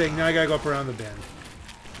bumped the thing. Now I gotta go up around the bend.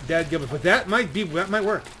 Dadgummit. But that might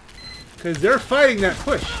work. Because they're fighting that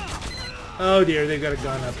push. Oh dear, they've got a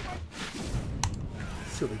gun up.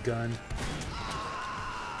 Silly gun.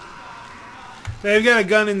 They've got a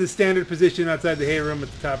gun in the standard position outside the hay room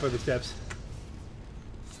at the top of the steps.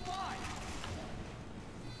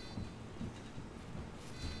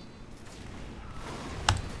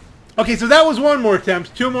 Okay, so that was 1 more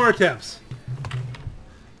attempt. 2 more attempts.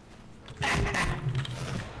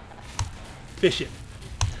 Fish it.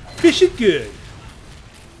 Fish it good.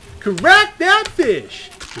 Correct that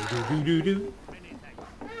fish. Do.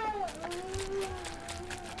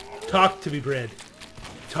 Talk to me, bread.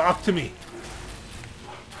 Talk to me.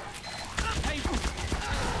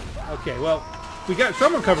 Okay, well, we got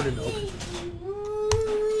someone covered in milk.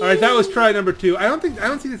 All right, that was try number 2. I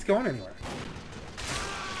don't see this going anywhere.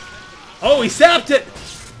 Oh, he sapped it.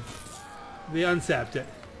 They unsapped it.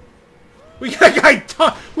 We got a guy.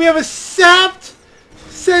 We have a sapped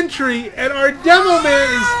sentry, and our demo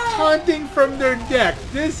man is taunting from their deck.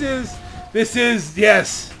 This is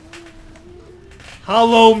yes.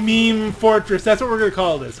 Hallow-MEME Fortress. That's what we're gonna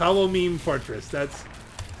call this. Hallow-MEME Fortress. That's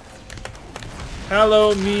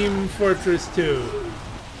Hallow-MEME Fortress 2.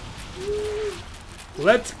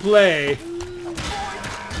 Let's play.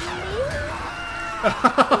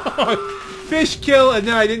 Fish kill, and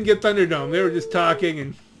then I didn't get Thunderdome. They were just talking,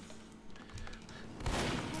 and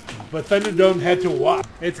but Thunderdome had to walk.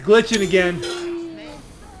 It's glitching again.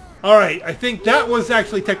 All right, I think that was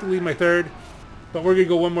actually technically my 3rd, but we're gonna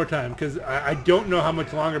go one more time because I don't know how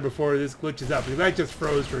much longer before this glitches out because I just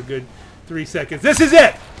froze for a good 3 seconds. This is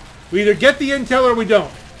it. We either get the intel or we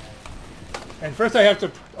don't. And first I have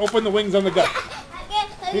to open the wings on the gut.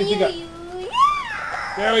 Here's the gut.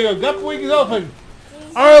 There we go. Gut wings open.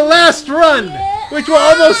 Our last run, which will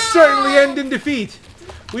almost certainly end in defeat.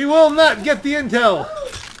 We will not get the intel.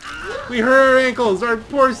 We hurt our ankles, our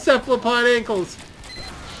poor cephalopod ankles.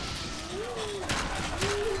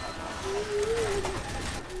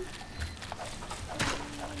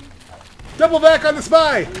 Double back on the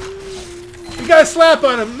spy. We got a slap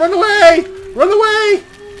on him. Run away! Run away!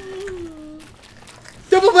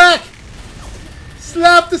 Double back!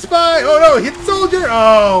 Slap the spy! Oh no, hit soldier!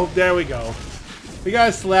 Oh, there we go. We got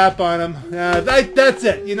a slap on him. That's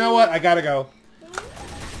it. You know what? I gotta go.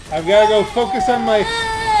 I've gotta go focus on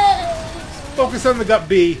the gut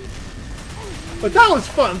B. But that was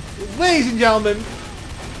fun. Ladies and gentlemen,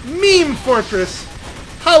 Meme Fortress.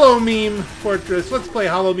 Hallow-MEME Fortress. Let's play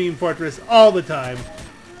Hallow-MEME Fortress all the time.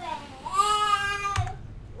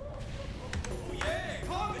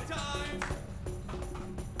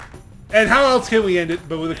 And how else can we end it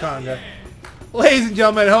but with a conga? Ladies and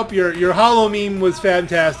gentlemen, I hope your Hallow-MEME was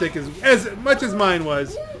fantastic as much as mine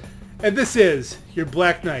was. And this is your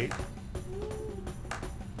Black Knight.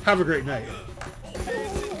 Have a great night.